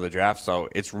seen in other drafts. So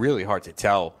it's really hard to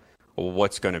tell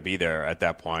what's going to be there at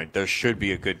that point. There should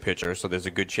be a good pitcher, so there's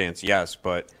a good chance, yes,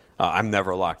 but I'm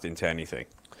never locked into anything.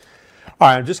 All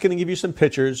right, I'm just going to give you some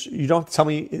pitchers. You don't have to tell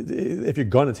me if you're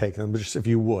going to take them, but just if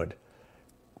you would.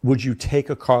 Would you take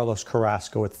a Carlos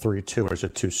Carrasco at 3-2, or is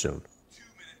it too soon?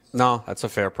 No, that's a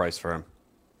fair price for him.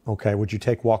 Okay, would you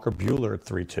take Walker Buehler at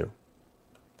 3-2?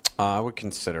 I would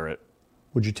consider it.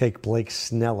 Would you take Blake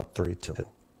Snell at 3-2?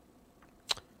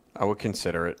 I would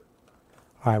consider it.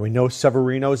 All right, we know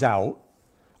Severino's out.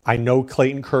 I know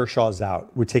Clayton Kershaw's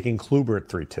out. We're taking Kluber at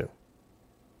 3-2.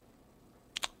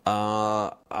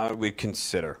 I would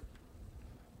consider.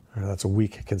 All right, that's a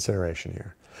weak consideration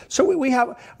here. So we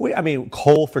have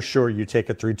Cole for sure you take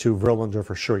at 3-2. Verlander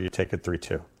for sure you take at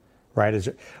 3-2. Right?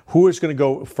 Who is going to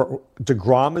go for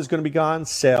DeGrom is going to be gone,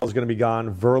 Sale is going to be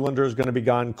gone, Verlander is going to be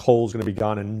gone, Cole's going to be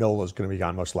gone, and Nola is going to be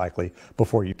gone most likely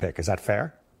before you pick. Is that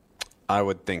fair? I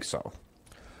would think so.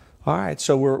 All right,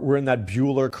 so we're in that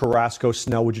Buehler, Carrasco,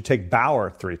 Snell. Would you take Bauer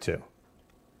at 3-2?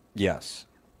 Yes.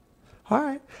 All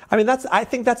right. I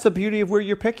think that's the beauty of where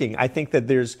you're picking. I think that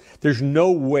there's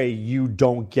no way you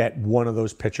don't get one of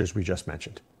those pitchers we just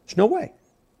mentioned. There's no way.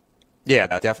 Yeah,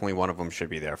 definitely one of them should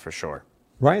be there for sure.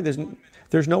 Right?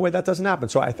 There's no way that doesn't happen.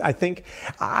 So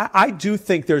I do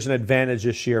think there's an advantage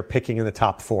this year picking in the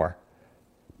top 4.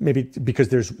 Maybe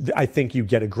because I think you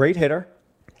get a great hitter,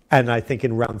 and I think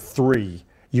in round 3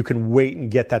 you can wait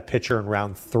and get that pitcher in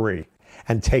round 3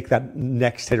 and take that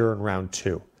next hitter in round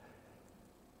 2.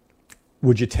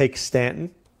 Would you take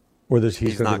Stanton? Or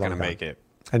he's not going to make it.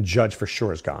 And Judge for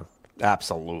sure is gone.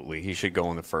 Absolutely. He should go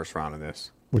in the first round of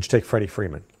this. Would you take Freddie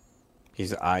Freeman?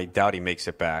 I doubt he makes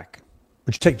it back.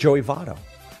 Would you take Joey Votto?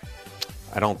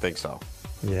 I don't think so.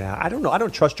 Yeah, I don't know. I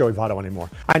don't trust Joey Votto anymore.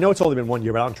 I know it's only been 1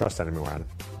 year, but I don't trust that anymore, Adam.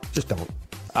 Just don't.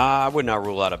 I would not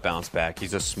rule out a bounce back.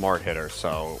 He's a smart hitter,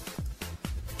 so.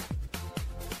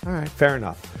 All right, fair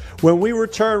enough. When we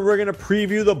return, we're going to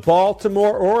preview the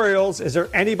Baltimore Orioles. Is there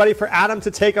anybody for Adam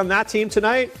to take on that team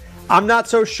tonight? I'm not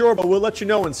so sure, but we'll let you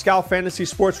know when Scout Fantasy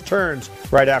Sports returns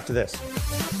right after this.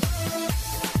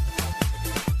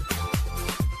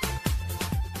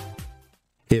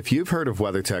 If you've heard of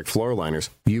WeatherTech floor liners,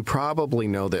 you probably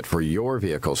know that for your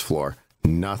vehicle's floor,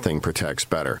 nothing protects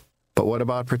better. But what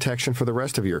about protection for the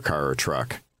rest of your car or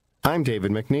truck? I'm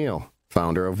David McNeil,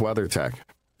 founder of WeatherTech.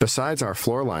 Besides our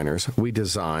floor liners, we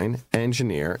design,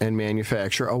 engineer, and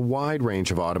manufacture a wide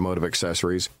range of automotive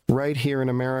accessories right here in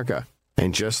America.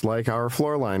 And just like our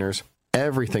floor liners,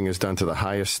 everything is done to the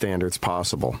highest standards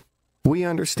possible. We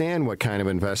understand what kind of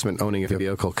investment owning a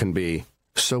vehicle can be,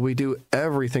 so we do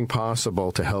everything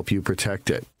possible to help you protect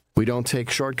it. We don't take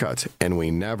shortcuts, and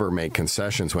we never make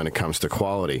concessions when it comes to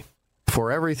quality.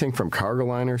 For everything from cargo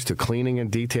liners to cleaning and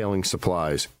detailing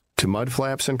supplies to mud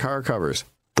flaps and car covers,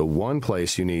 the one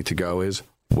place you need to go is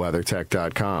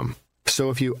WeatherTech.com. So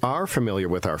if you are familiar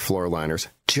with our floor liners,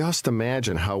 just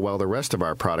imagine how well the rest of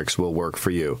our products will work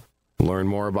for you. Learn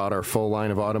more about our full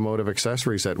line of automotive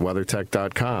accessories at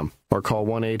WeatherTech.com or call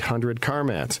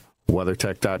 1-800-CarMats.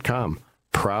 WeatherTech.com.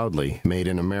 Proudly made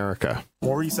in America.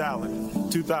 Maurice Allen,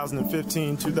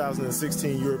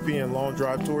 2015-2016 European Long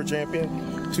Drive Tour Champion,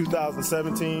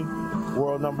 2017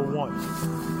 World Number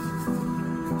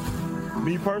 1.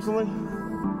 Me personally,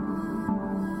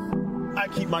 I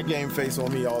keep my game face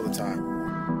on me all the time.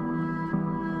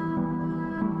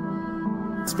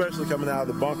 Especially coming out of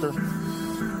the bunker,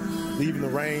 leaving the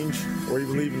range, or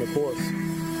even leaving the course.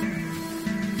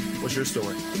 What's your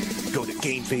story? Go to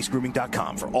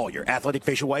GameFaceGrooming.com for all your athletic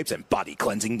facial wipes and body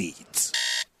cleansing needs.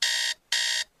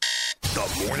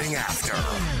 The morning after.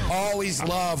 Always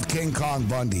loved King Kong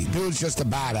Bundy. Dude's just a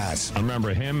badass. I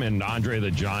remember him and Andre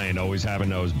the Giant always having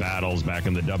those battles back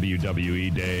in the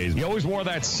WWE days. He always wore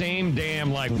that same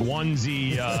damn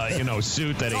onesie,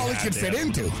 suit that all he could fit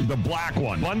into. The black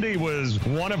one. Bundy was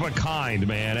one of a kind,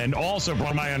 man, and also,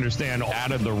 from what I understand,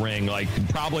 out of the ring,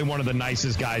 probably one of the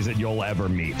nicest guys that you'll ever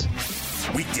meet.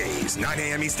 Weekdays, 9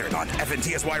 a.m. Eastern on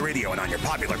FNTSY Radio and on your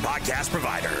popular podcast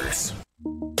providers.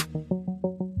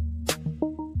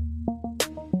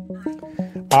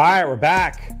 All right, we're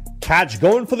back. Catch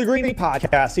Going for the Green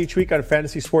podcast each week on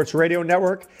Fantasy Sports Radio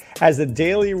Network as the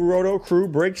Daily Roto crew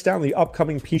breaks down the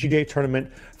upcoming PGA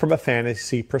tournament from a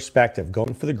fantasy perspective.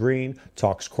 Going for the Green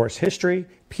talks course history,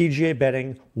 PGA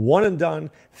betting, one and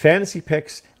done, fantasy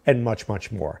picks, and much,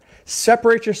 much more.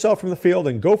 Separate yourself from the field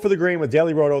and go for the green with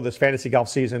Daily Roto this fantasy golf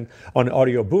season on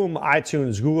Audio Boom,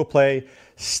 iTunes, Google Play,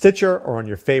 Stitcher, or on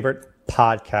your favorite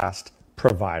podcast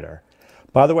provider.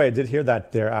 By the way, I did hear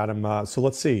that there, Adam. So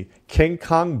let's see. King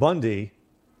Kong Bundy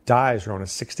dies around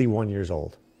 61 years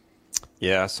old.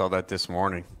 Yeah, I saw that this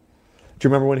morning. Do you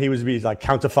remember when he was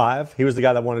count to 5? He was the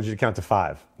guy that wanted you to count to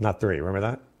 5, not 3. Remember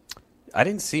that? I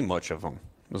didn't see much of him.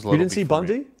 It was you didn't see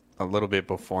Bundy? Me. A little bit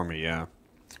before me, yeah.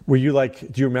 Were you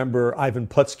do you remember Ivan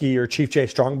Putski or Chief Jay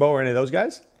Strongbow or any of those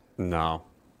guys? No.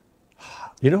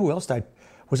 You know who else died?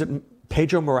 Was it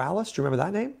Pedro Morales? Do you remember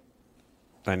that name?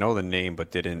 I know the name,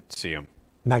 but didn't see him.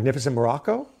 Magnificent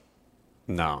Morocco?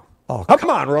 No. Oh, come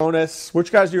on, Ronis.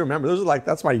 Which guys do you remember? Those are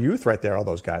that's my youth right there, all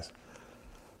those guys.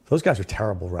 Those guys are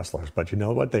terrible wrestlers, but you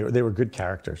know what? They were good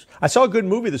characters. I saw a good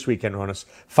movie this weekend, Ronis,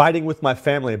 Fighting with My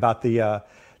Family, about the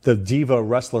diva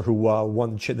wrestler who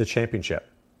won the championship.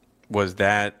 Is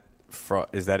that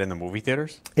in the movie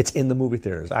theaters? It's in the movie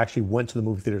theaters. I actually went to the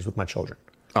movie theaters with my children.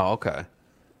 Oh, okay.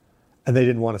 And they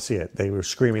didn't want to see it. They were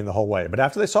screaming the whole way. But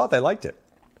after they saw it, they liked it.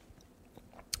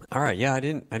 All right, yeah, I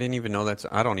didn't even know that's.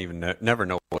 I don't even never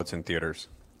know what's in theaters.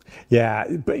 Yeah,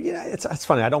 but it's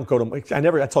funny. I don't go to.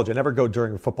 I told you, I never go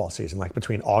during football season,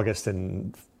 between August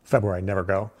and February. I never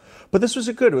go. But this was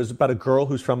It was about a girl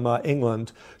who's from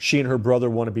England. She and her brother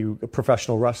want to be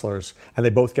professional wrestlers, and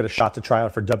they both get a shot to try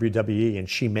out for WWE, and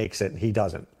she makes it, and he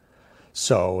doesn't.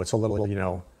 So it's a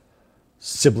little,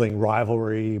 sibling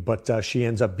rivalry. But she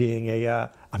ends up being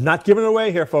I'm not giving it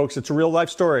away here, folks. It's a real life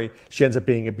story. She ends up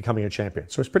becoming a champion.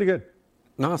 So it's pretty good.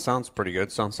 No, it sounds pretty good.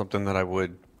 Sounds something that I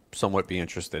would somewhat be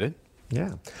interested in.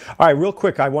 Yeah. All right, real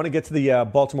quick, I want to get to the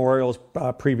Baltimore Orioles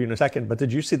preview in a second, but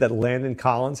did you see that Landon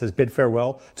Collins has bid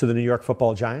farewell to the New York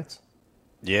Football Giants?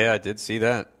 Yeah, I did see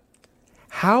that.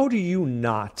 How do you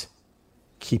not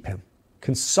keep him?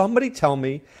 Can somebody tell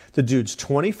me the dude's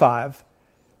 25,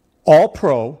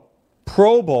 all-pro,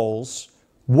 Pro Bowls?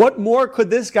 What more could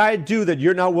this guy do that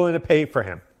you're not willing to pay for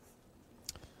him?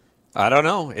 I don't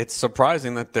know. It's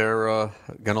surprising that they're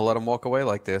going to let him walk away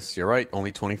like this. You're right.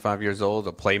 Only 25 years old,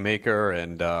 a playmaker,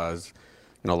 and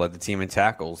led the team in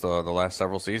tackles the last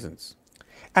several seasons.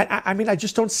 I mean, I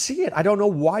just don't see it. I don't know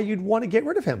why you'd want to get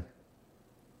rid of him.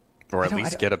 Or at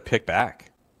least get a pick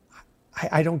back.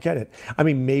 I don't get it. I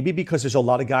mean, maybe because there's a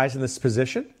lot of guys in this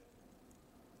position,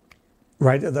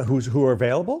 right, who are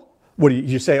available. What do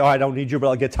you say? Oh, I don't need you, but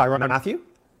I'll get Tyrann Mathieu?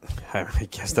 I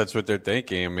guess that's what they're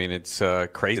thinking. I mean, it's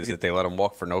crazy that they let him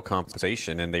walk for no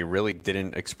compensation, and they really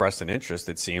didn't express an interest,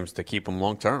 it seems, to keep him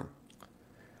long term.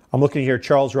 I'm looking here.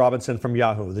 Charles Robinson from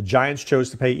Yahoo. The Giants chose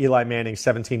to pay Eli Manning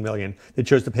 $17 million. They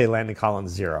chose to pay Landon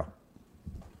Collins $0.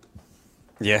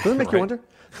 Yeah, doesn't it make you wonder?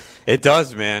 It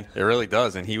does, man. It really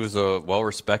does. And he was a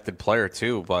well-respected player,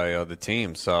 too, by the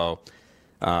team. So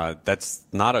that's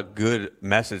not a good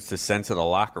message to send to the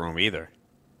locker room either.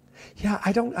 Yeah,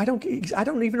 I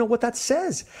don't even know what that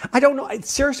says. I don't know.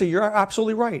 Seriously, you're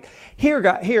absolutely right.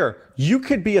 Here, you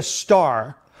could be a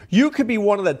star. You could be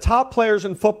one of the top players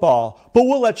in football, but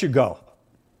we'll let you go.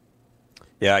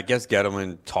 Yeah, I guess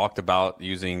Gettleman talked about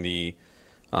using the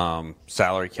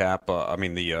salary cap,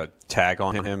 the tag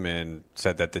on him, and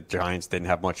said that the Giants didn't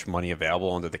have much money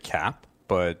available under the cap,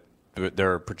 but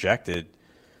they're projected,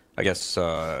 I guess,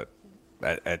 at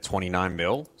 $29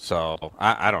 million. So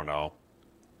I don't know.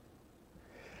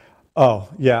 Oh,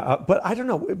 yeah, but I don't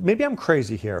know. Maybe I'm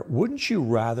crazy here. Wouldn't you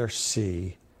rather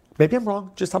see, maybe I'm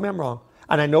wrong, just tell me I'm wrong,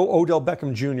 and I know Odell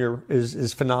Beckham Jr.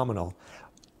 is phenomenal.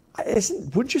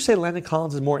 Wouldn't you say Landon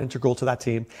Collins is more integral to that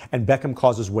team and Beckham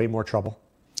causes way more trouble?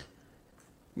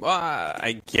 Well,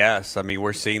 I guess. I mean,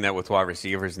 we're seeing that with wide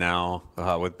receivers now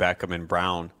with Beckham and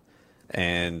Brown.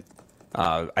 And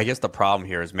I guess the problem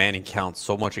here is Manning counts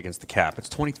so much against the cap. It's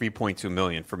 $23.2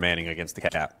 million for Manning against the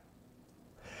cap.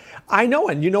 I know,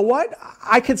 and you know what?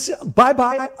 I could say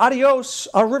bye-bye, adios,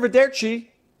 arrivederci.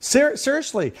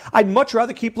 Seriously, I'd much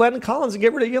rather keep Landon Collins and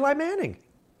get rid of Eli Manning.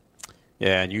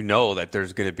 Yeah, and you know that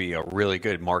there's going to be a really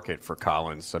good market for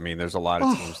Collins. I mean, there's a lot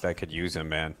of teams that could use him,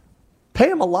 man. Pay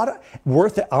him a lot of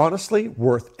worth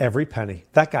every penny.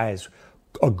 That guy is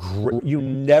you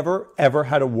never ever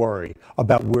had to worry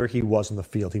about where he was in the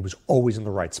field. He was always in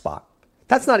the right spot.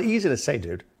 That's not easy to say,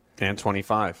 dude. And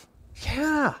 25.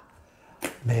 Yeah.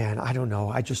 Man, I don't know.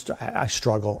 I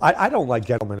struggle. I don't like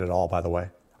Gettleman at all, by the way.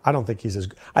 I don't think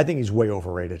I think he's way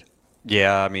overrated.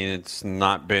 Yeah, I mean, it's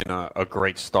not been a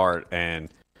great start, and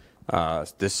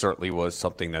this certainly was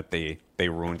something that they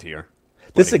ruined here.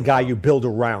 This is a guy you build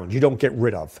around. You don't get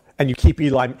rid of. And you keep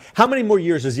Eli. How many more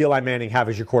years does Eli Manning have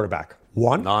as your quarterback?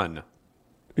 One? None.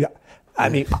 Yeah. I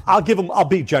mean, I'll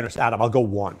be generous, Adam. I'll go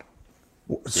one.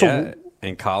 So, yeah,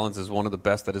 and Collins is one of the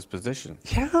best at his position.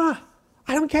 Yeah.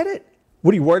 I don't get it.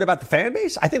 What are you worried about the fan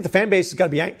base? I think the fan base is going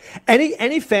to be angry.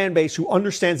 Any fan base who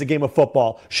understands the game of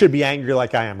football should be angry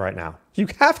like I am right now. You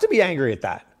have to be angry at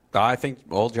that. I think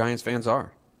all Giants fans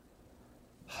are.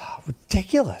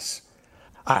 Ridiculous.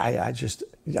 I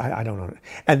don't know.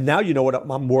 And now you know what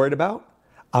I'm worried about?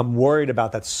 I'm worried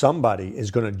about that somebody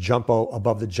is going to jump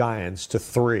above the Giants to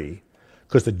 3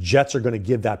 because the Jets are going to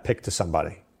give that pick to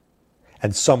somebody.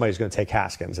 And somebody's going to take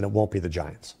Haskins, and it won't be the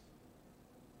Giants.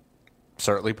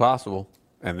 Certainly possible.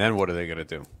 And then what are they going to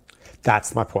do?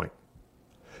 That's my point.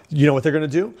 You know what they're going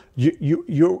to do?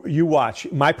 You watch.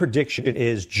 My prediction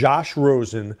is Josh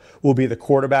Rosen will be the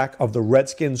quarterback of the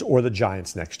Redskins or the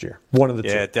Giants next year. One of the two.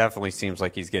 Yeah, it definitely seems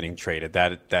like he's getting traded.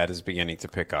 That is beginning to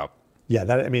pick up. Yeah,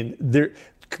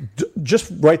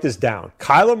 just write this down.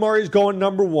 Kyler Murray's going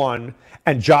number 1,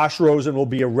 and Josh Rosen will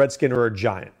be a Redskin or a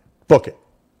Giant. Book it.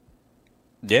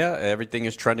 Yeah, everything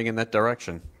is trending in that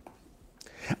direction.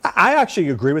 I actually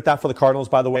agree with that for the Cardinals,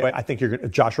 by the way. I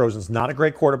think Josh Rosen's not a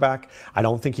great quarterback. I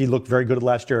don't think he looked very good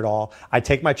last year at all. I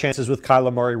take my chances with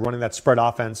Kyler Murray running that spread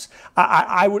offense.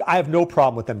 I have no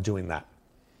problem with them doing that.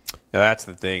 Now, that's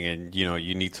the thing, and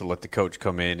you need to let the coach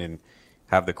come in and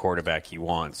have the quarterback he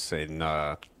wants, and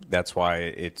that's why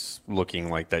it's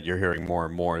looking like that. You're hearing more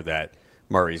and more that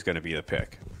Murray's going to be the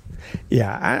pick.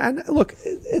 Yeah, and look,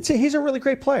 he's a really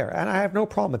great player, and I have no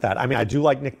problem with that. I mean, I do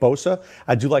like Nick Bosa.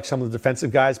 I do like some of the defensive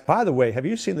guys. By the way, have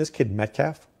you seen this kid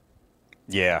Metcalf?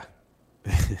 Yeah.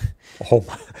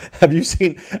 Have you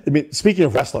seen? I mean, speaking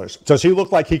of wrestlers, does he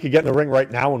look like he could get in the ring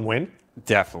right now and win?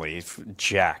 Definitely. He's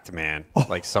jacked, man.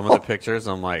 Like some of the pictures,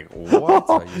 I'm like, what?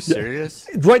 Are you serious?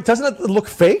 Right? Doesn't it look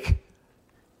fake?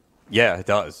 Yeah, it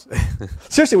does.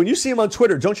 Seriously, when you see him on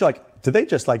Twitter, don't you did they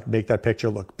just make that picture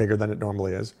look bigger than it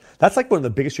normally is? That's like one of the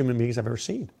biggest human beings I've ever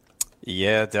seen.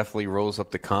 Yeah, it definitely rolls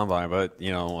up the combine, but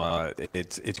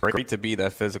it's great to be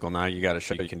that physical. Now you got to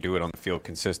show you can do it on the field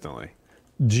consistently.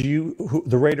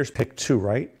 The Raiders picked 2,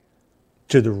 right?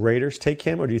 Do the Raiders take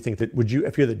him, or do you think that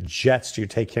if you're the Jets, do you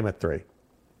take him at 3?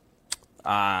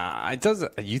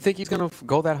 You think he's going to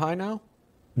go that high now?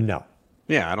 No.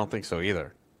 Yeah, I don't think so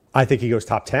either. I think he goes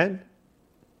top 10.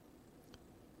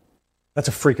 That's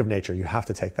a freak of nature. You have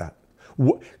to take that.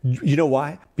 You know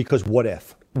why? Because what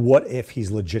if? What if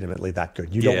he's legitimately that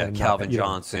good? You don't want Calvin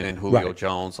Johnson and Julio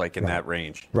Jones, in that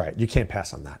range. Right. You can't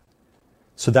pass on that.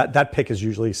 So that pick is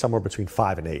usually somewhere between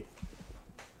 5 and 8.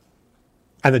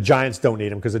 And the Giants don't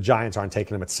need him because the Giants aren't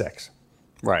taking him at 6.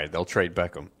 Right. They'll trade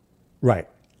Beckham. Right.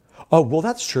 Oh, well,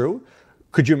 that's true.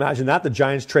 Could you imagine that? The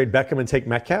Giants trade Beckham and take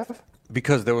Metcalf?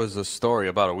 Because there was a story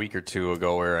about a week or two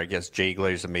ago where I guess Jay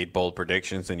Glazer made bold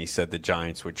predictions and he said the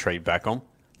Giants would trade Beckham.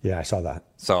 Yeah, I saw that.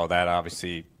 So that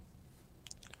obviously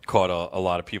caught a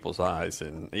lot of people's eyes.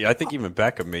 And I think even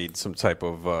Beckham made some type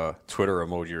of Twitter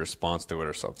emoji response to it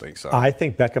or something. So I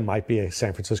think Beckham might be a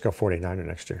San Francisco 49er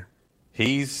next year.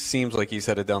 He seems like he's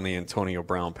headed down the Antonio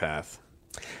Brown path.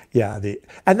 Yeah,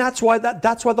 and that's why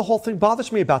the whole thing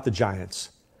bothers me about the Giants.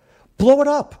 Blow it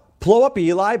up. Blow up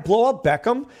Eli, blow up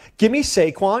Beckham. Give me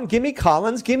Saquon, give me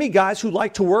Collins, give me guys who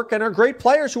like to work and are great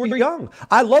players who are young.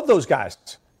 I love those guys.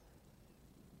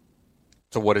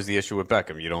 So what is the issue with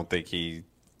Beckham? You don't think he...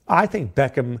 I think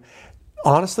Beckham...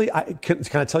 Honestly, can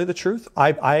I tell you the truth?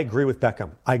 I agree with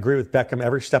Beckham. I agree with Beckham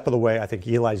every step of the way. I think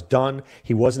Eli's done.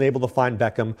 He wasn't able to find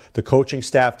Beckham. The coaching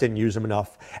staff didn't use him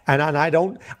enough. And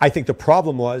I think the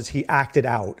problem was he acted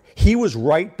out. He was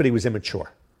right, but he was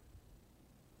immature.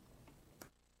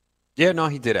 Yeah, no,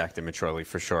 he did act immaturely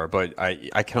for sure. But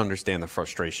I can understand the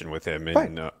frustration with him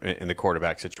in the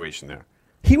quarterback situation there.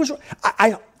 He was.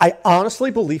 I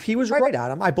honestly believe he was right,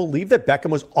 Adam. I believe that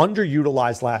Beckham was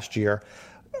underutilized last year.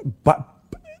 But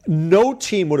no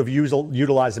team would have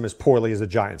utilized him as poorly as the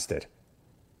Giants did.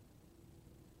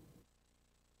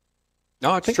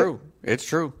 No, it's true. It's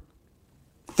true.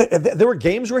 There were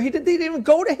games where they didn't even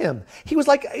go to him. He was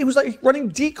like running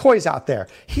decoys out there.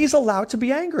 He's allowed to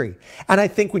be angry. And I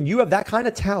think when you have that kind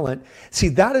of talent, see,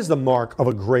 that is the mark of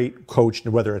a great coach,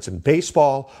 whether it's in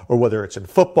baseball or whether it's in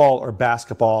football or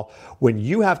basketball. When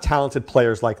you have talented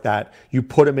players like that, you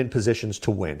put them in positions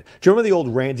to win. Do you remember the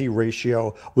old Randy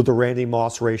ratio with the Randy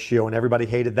Moss ratio, and everybody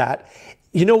hated that?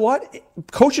 You know what?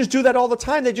 Coaches do that all the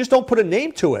time. They just don't put a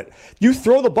name to it. You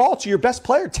throw the ball to your best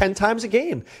player 10 times a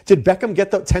game. Did Beckham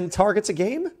get the 10 targets a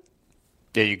game?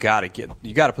 Yeah, you got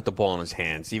to put the ball in his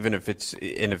hands, even if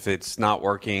it's not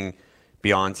working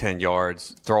beyond 10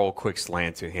 yards. Throw a quick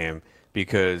slant to him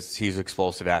because he's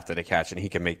explosive after the catch and he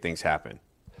can make things happen.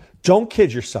 Don't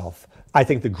kid yourself. I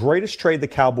think the greatest trade the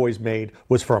Cowboys made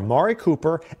was for Amari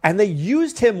Cooper, and they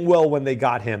used him well when they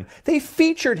got him. They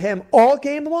featured him all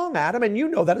game long, Adam, and you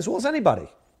know that as well as anybody.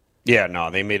 Yeah, no,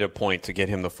 they made a point to get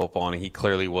him the football, and he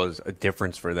clearly was a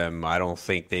difference for them. I don't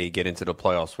think they get into the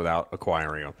playoffs without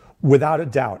acquiring him. Without a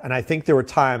doubt. And I think there were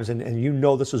times, and you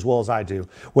know this as well as I do,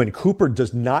 when Cooper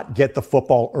does not get the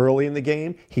football early in the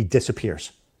game, he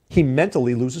disappears. He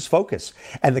mentally loses focus.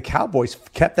 And the Cowboys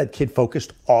kept that kid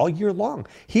focused all year long.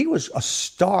 He was a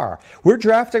star. We're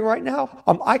drafting right now.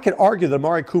 I could argue that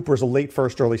Amari Cooper is a late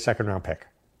first, early second round pick.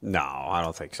 No, I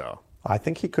don't think so. I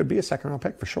think he could be a second round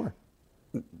pick for sure.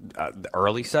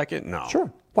 Early second? No. Sure.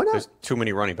 Why not? There's too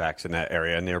many running backs in that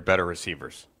area, and they're better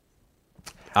receivers.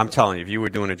 I'm telling you, if you were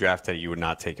doing a draft today, you would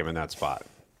not take him in that spot.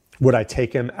 Would I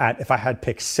take him if I had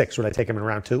pick 6, would I take him in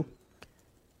round 2?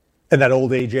 In that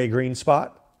old A.J. Green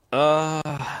spot?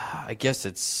 I guess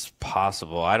it's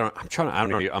possible.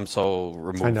 I'm so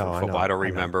removed from football. I don't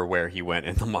remember where he went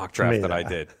in the mock draft that I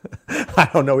did. I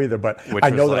don't know either, but I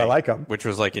know that I like him. Which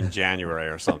was like in January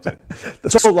or something.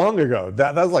 That's so long ago.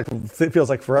 That was like, it feels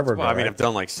like forever ago. Well, I mean, right? I've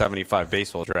done like 75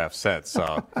 baseball draft sets,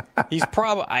 so he's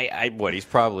probably he's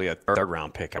probably a third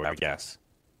round pick, I would guess.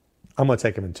 I'm going to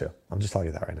take him in 2. I'm just telling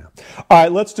you that right now. All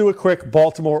right, let's do a quick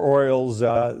Baltimore Orioles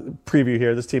preview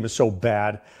here. This team is so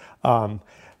bad.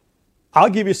 I'll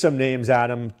give you some names,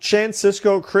 Adam. Chan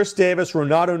Cisco, Chris Davis,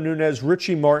 Renato Nunez,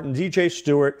 Richie Martin, DJ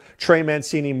Stewart, Trey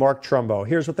Mancini, Mark Trumbo.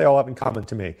 Here's what they all have in common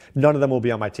to me. None of them will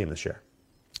be on my team this year.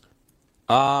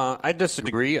 I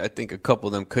disagree. I think a couple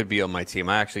of them could be on my team.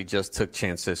 I actually just took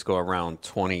Chan Cisco around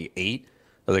 28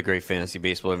 of the Great Fantasy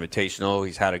Baseball Invitational.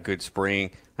 He's had a good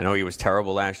spring. I know he was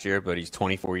terrible last year, but he's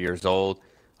 24 years old.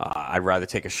 I'd rather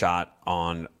take a shot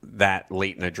on that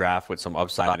late in the draft with some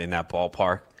upside in that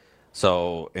ballpark.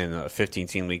 So in a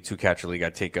 15-team league, 2-catcher league,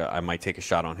 I might take a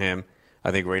shot on him. I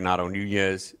think Reynaldo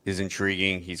Nunez is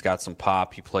intriguing. He's got some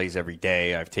pop. He plays every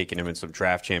day. I've taken him in some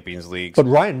draft champions leagues. But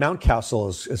Ryan Mountcastle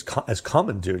is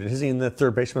coming, dude. Is he in the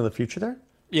third baseman of the future there?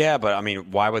 Yeah, but I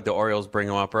mean, why would the Orioles bring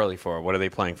him up early for? What are they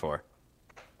playing for?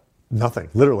 Nothing.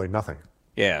 Literally nothing.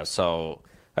 Yeah, so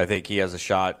I think he has a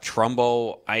shot.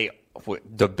 Trumbo, I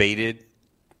debated.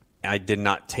 I did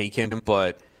not take him,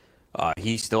 but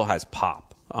he still has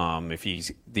pop. If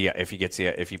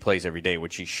he plays every day,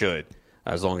 which he should,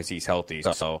 as long as he's healthy.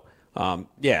 So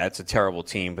yeah, it's a terrible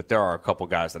team, but there are a couple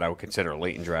guys that I would consider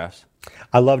late in drafts.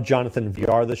 I love Jonathan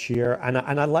Villar this year, and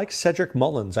I like Cedric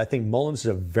Mullins. I think Mullins is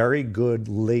a very good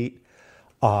late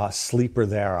sleeper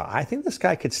there. I think this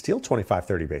guy could steal 25,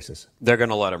 30 bases. They're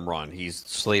going to let him run. He's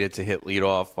slated to hit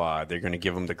leadoff. They're going to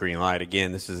give him the green light.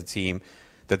 Again, this is a team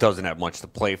that doesn't have much to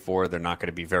play for. They're not going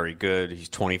to be very good. He's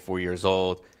 24 years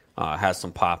old, has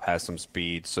some pop, has some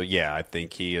speed. So, yeah, I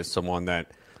think he is someone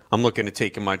that I'm looking to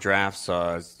take in my drafts,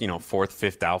 fourth,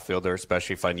 fifth outfielder,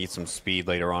 especially if I need some speed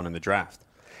later on in the draft.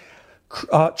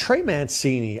 Trey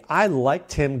Mancini, I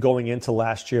liked him going into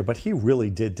last year, but he really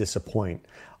did disappoint.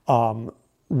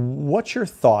 What's your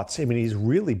thoughts? I mean, he's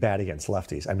really bad against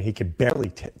lefties. I mean, he could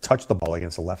barely touch the ball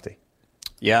against a lefty.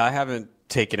 Yeah, I haven't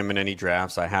taken him in any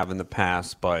drafts. I have in the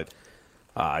past, but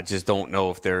I just don't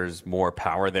know if there's more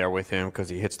power there with him because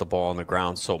he hits the ball on the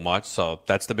ground so much. So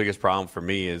that's the biggest problem for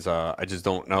me is I just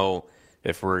don't know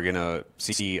if we're going to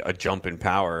see a jump in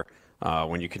power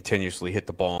when you continuously hit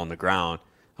the ball on the ground.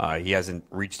 He hasn't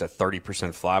reached a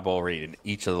 30% fly ball rate in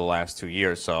each of the last 2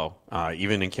 years. So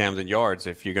even in Camden Yards,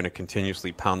 if you're going to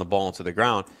continuously pound the ball into the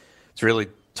ground, it's really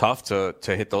tough to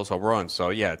hit those home runs. So,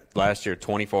 yeah, last year,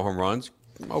 24 home runs,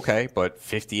 okay, but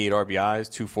 58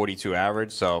 RBIs, 242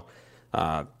 average. So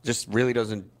just really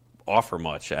doesn't offer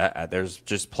much. There's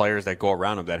just players that go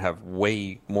around him that have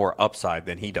way more upside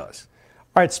than he does.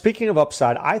 All right, speaking of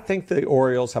upside, I think the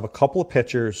Orioles have a couple of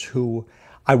pitchers who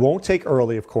I won't take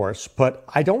early, of course, but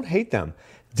I don't hate them.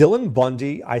 Dylan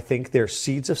Bundy, I think there's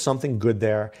seeds of something good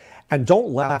there. And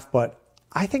don't laugh, but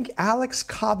I think Alex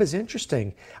Cobb is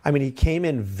interesting. I mean, he came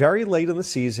in very late in the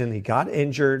season. He got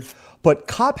injured. But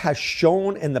Cobb has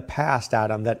shown in the past,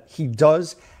 Adam, that he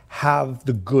does have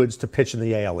the goods to pitch in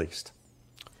the AL East.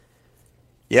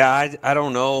 Yeah, I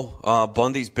don't know.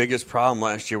 Bundy's biggest problem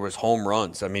last year was home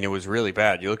runs. I mean, it was really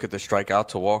bad. You look at the strikeout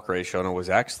to walk ratio, and it was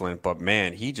excellent. But,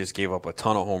 man, he just gave up a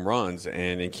ton of home runs.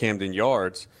 And in Camden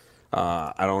Yards,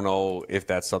 I don't know if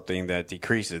that's something that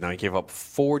decreases. Now, he gave up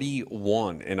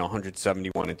 41 in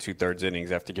 171 and two-thirds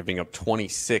innings after giving up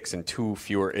 26 in 2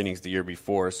 fewer innings the year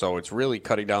before. So it's really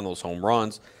cutting down those home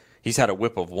runs. He's had a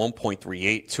whip of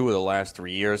 1.38 2 of the last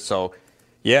 3 years. So,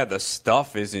 yeah, the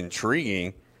stuff is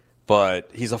intriguing. But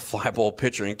he's a fly ball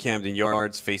pitcher in Camden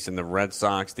Yards facing the Red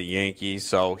Sox, the Yankees.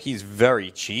 So he's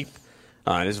very cheap.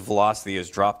 His velocity has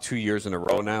dropped 2 years in a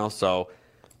row now. So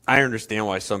I understand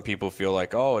why some people feel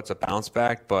like, oh, it's a bounce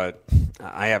back. But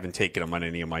I haven't taken him on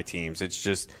any of my teams. It's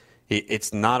just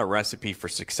it's not a recipe for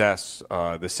success,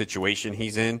 the situation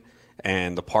he's in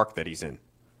and the park that he's in.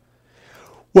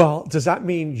 Well, does that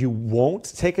mean you won't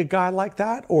take a guy like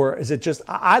that? Or is it just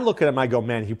I look at him, I go,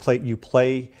 man, you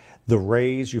play the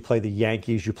Rays, you play the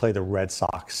Yankees, you play the Red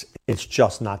Sox. It's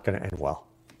just not going to end well.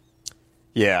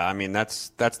 Yeah, I mean, that's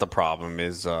the problem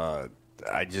is I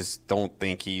just don't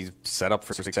think he's set up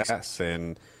for success.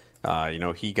 And,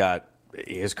 he got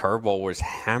his curveball was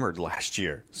hammered last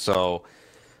year. So,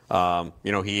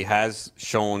 he has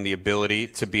shown the ability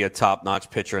to be a top-notch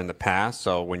pitcher in the past.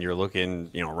 So when you're looking,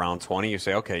 round 20, you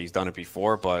say, okay, he's done it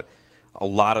before. But a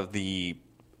lot of the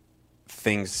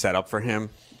things set up for him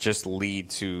just lead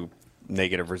to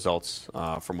negative results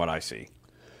from what I see.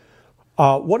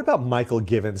 What about Michael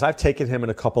Givens? I've taken him in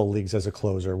a couple of leagues as a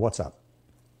closer. What's up?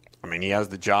 I mean, he has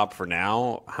the job for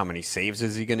now. How many saves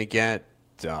is he going to get?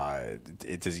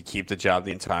 Does he keep the job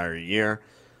the entire year?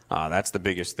 That's the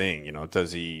biggest thing.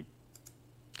 Does he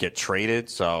get traded?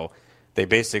 So they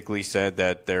basically said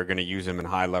that they're going to use him in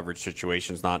high leverage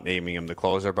situations, not naming him the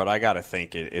closer. But I got to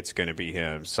think it's going to be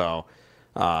him. So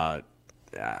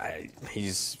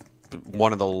he's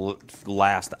one of the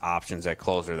last options at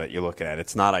closer that you look at.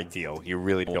 It's not ideal. You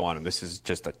really don't want him. This is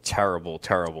just a terrible,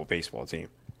 terrible baseball team.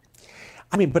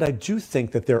 I mean, but I do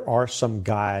think that there are some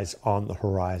guys on the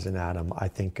horizon, Adam. I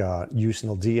think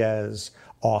Yusniel Diaz,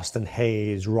 Austin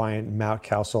Hayes, Ryan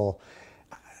Mountcastle,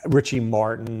 Richie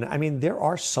Martin. I mean, there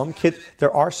are some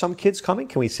kids coming.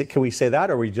 Can we say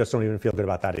that, or we just don't even feel good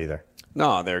about that either?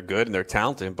 No, they're good and they're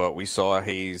talented, but we saw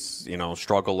Hayes,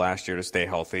 struggle last year to stay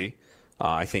healthy.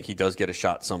 I think he does get a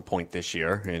shot at some point this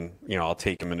year, and I'll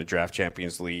take him in the Draft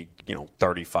Champions League,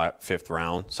 35th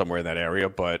round, somewhere in that area.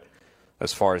 But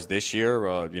as far as this year,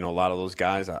 a lot of those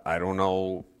guys, I don't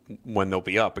know when they'll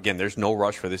be up. Again, there's no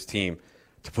rush for this team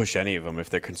to push any of them if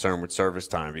they're concerned with service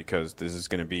time, because this is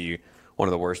going to be one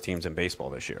of the worst teams in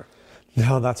baseball this year.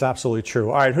 No, that's absolutely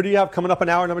true. All right, who do you have coming up in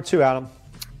hour number 2, Adam?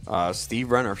 Steve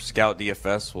Renner, Scout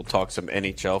DFS. We'll talk some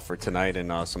NHL for tonight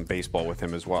and some baseball with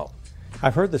him as well.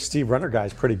 I've heard the Steve Renner guy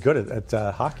is pretty good at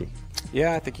hockey.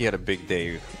 Yeah, I think he had a big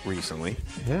day recently.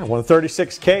 Yeah, won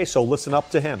 36K, so listen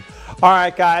up to him. All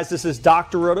right, guys, this is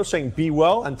Dr. Roto saying be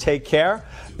well and take care.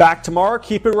 Back tomorrow.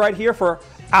 Keep it right here for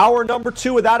hour number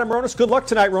 2 with Adam Ronis. Good luck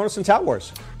tonight, Ronis and Tout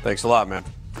Wars. Thanks a lot, man.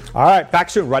 All right, back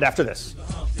soon, right after this.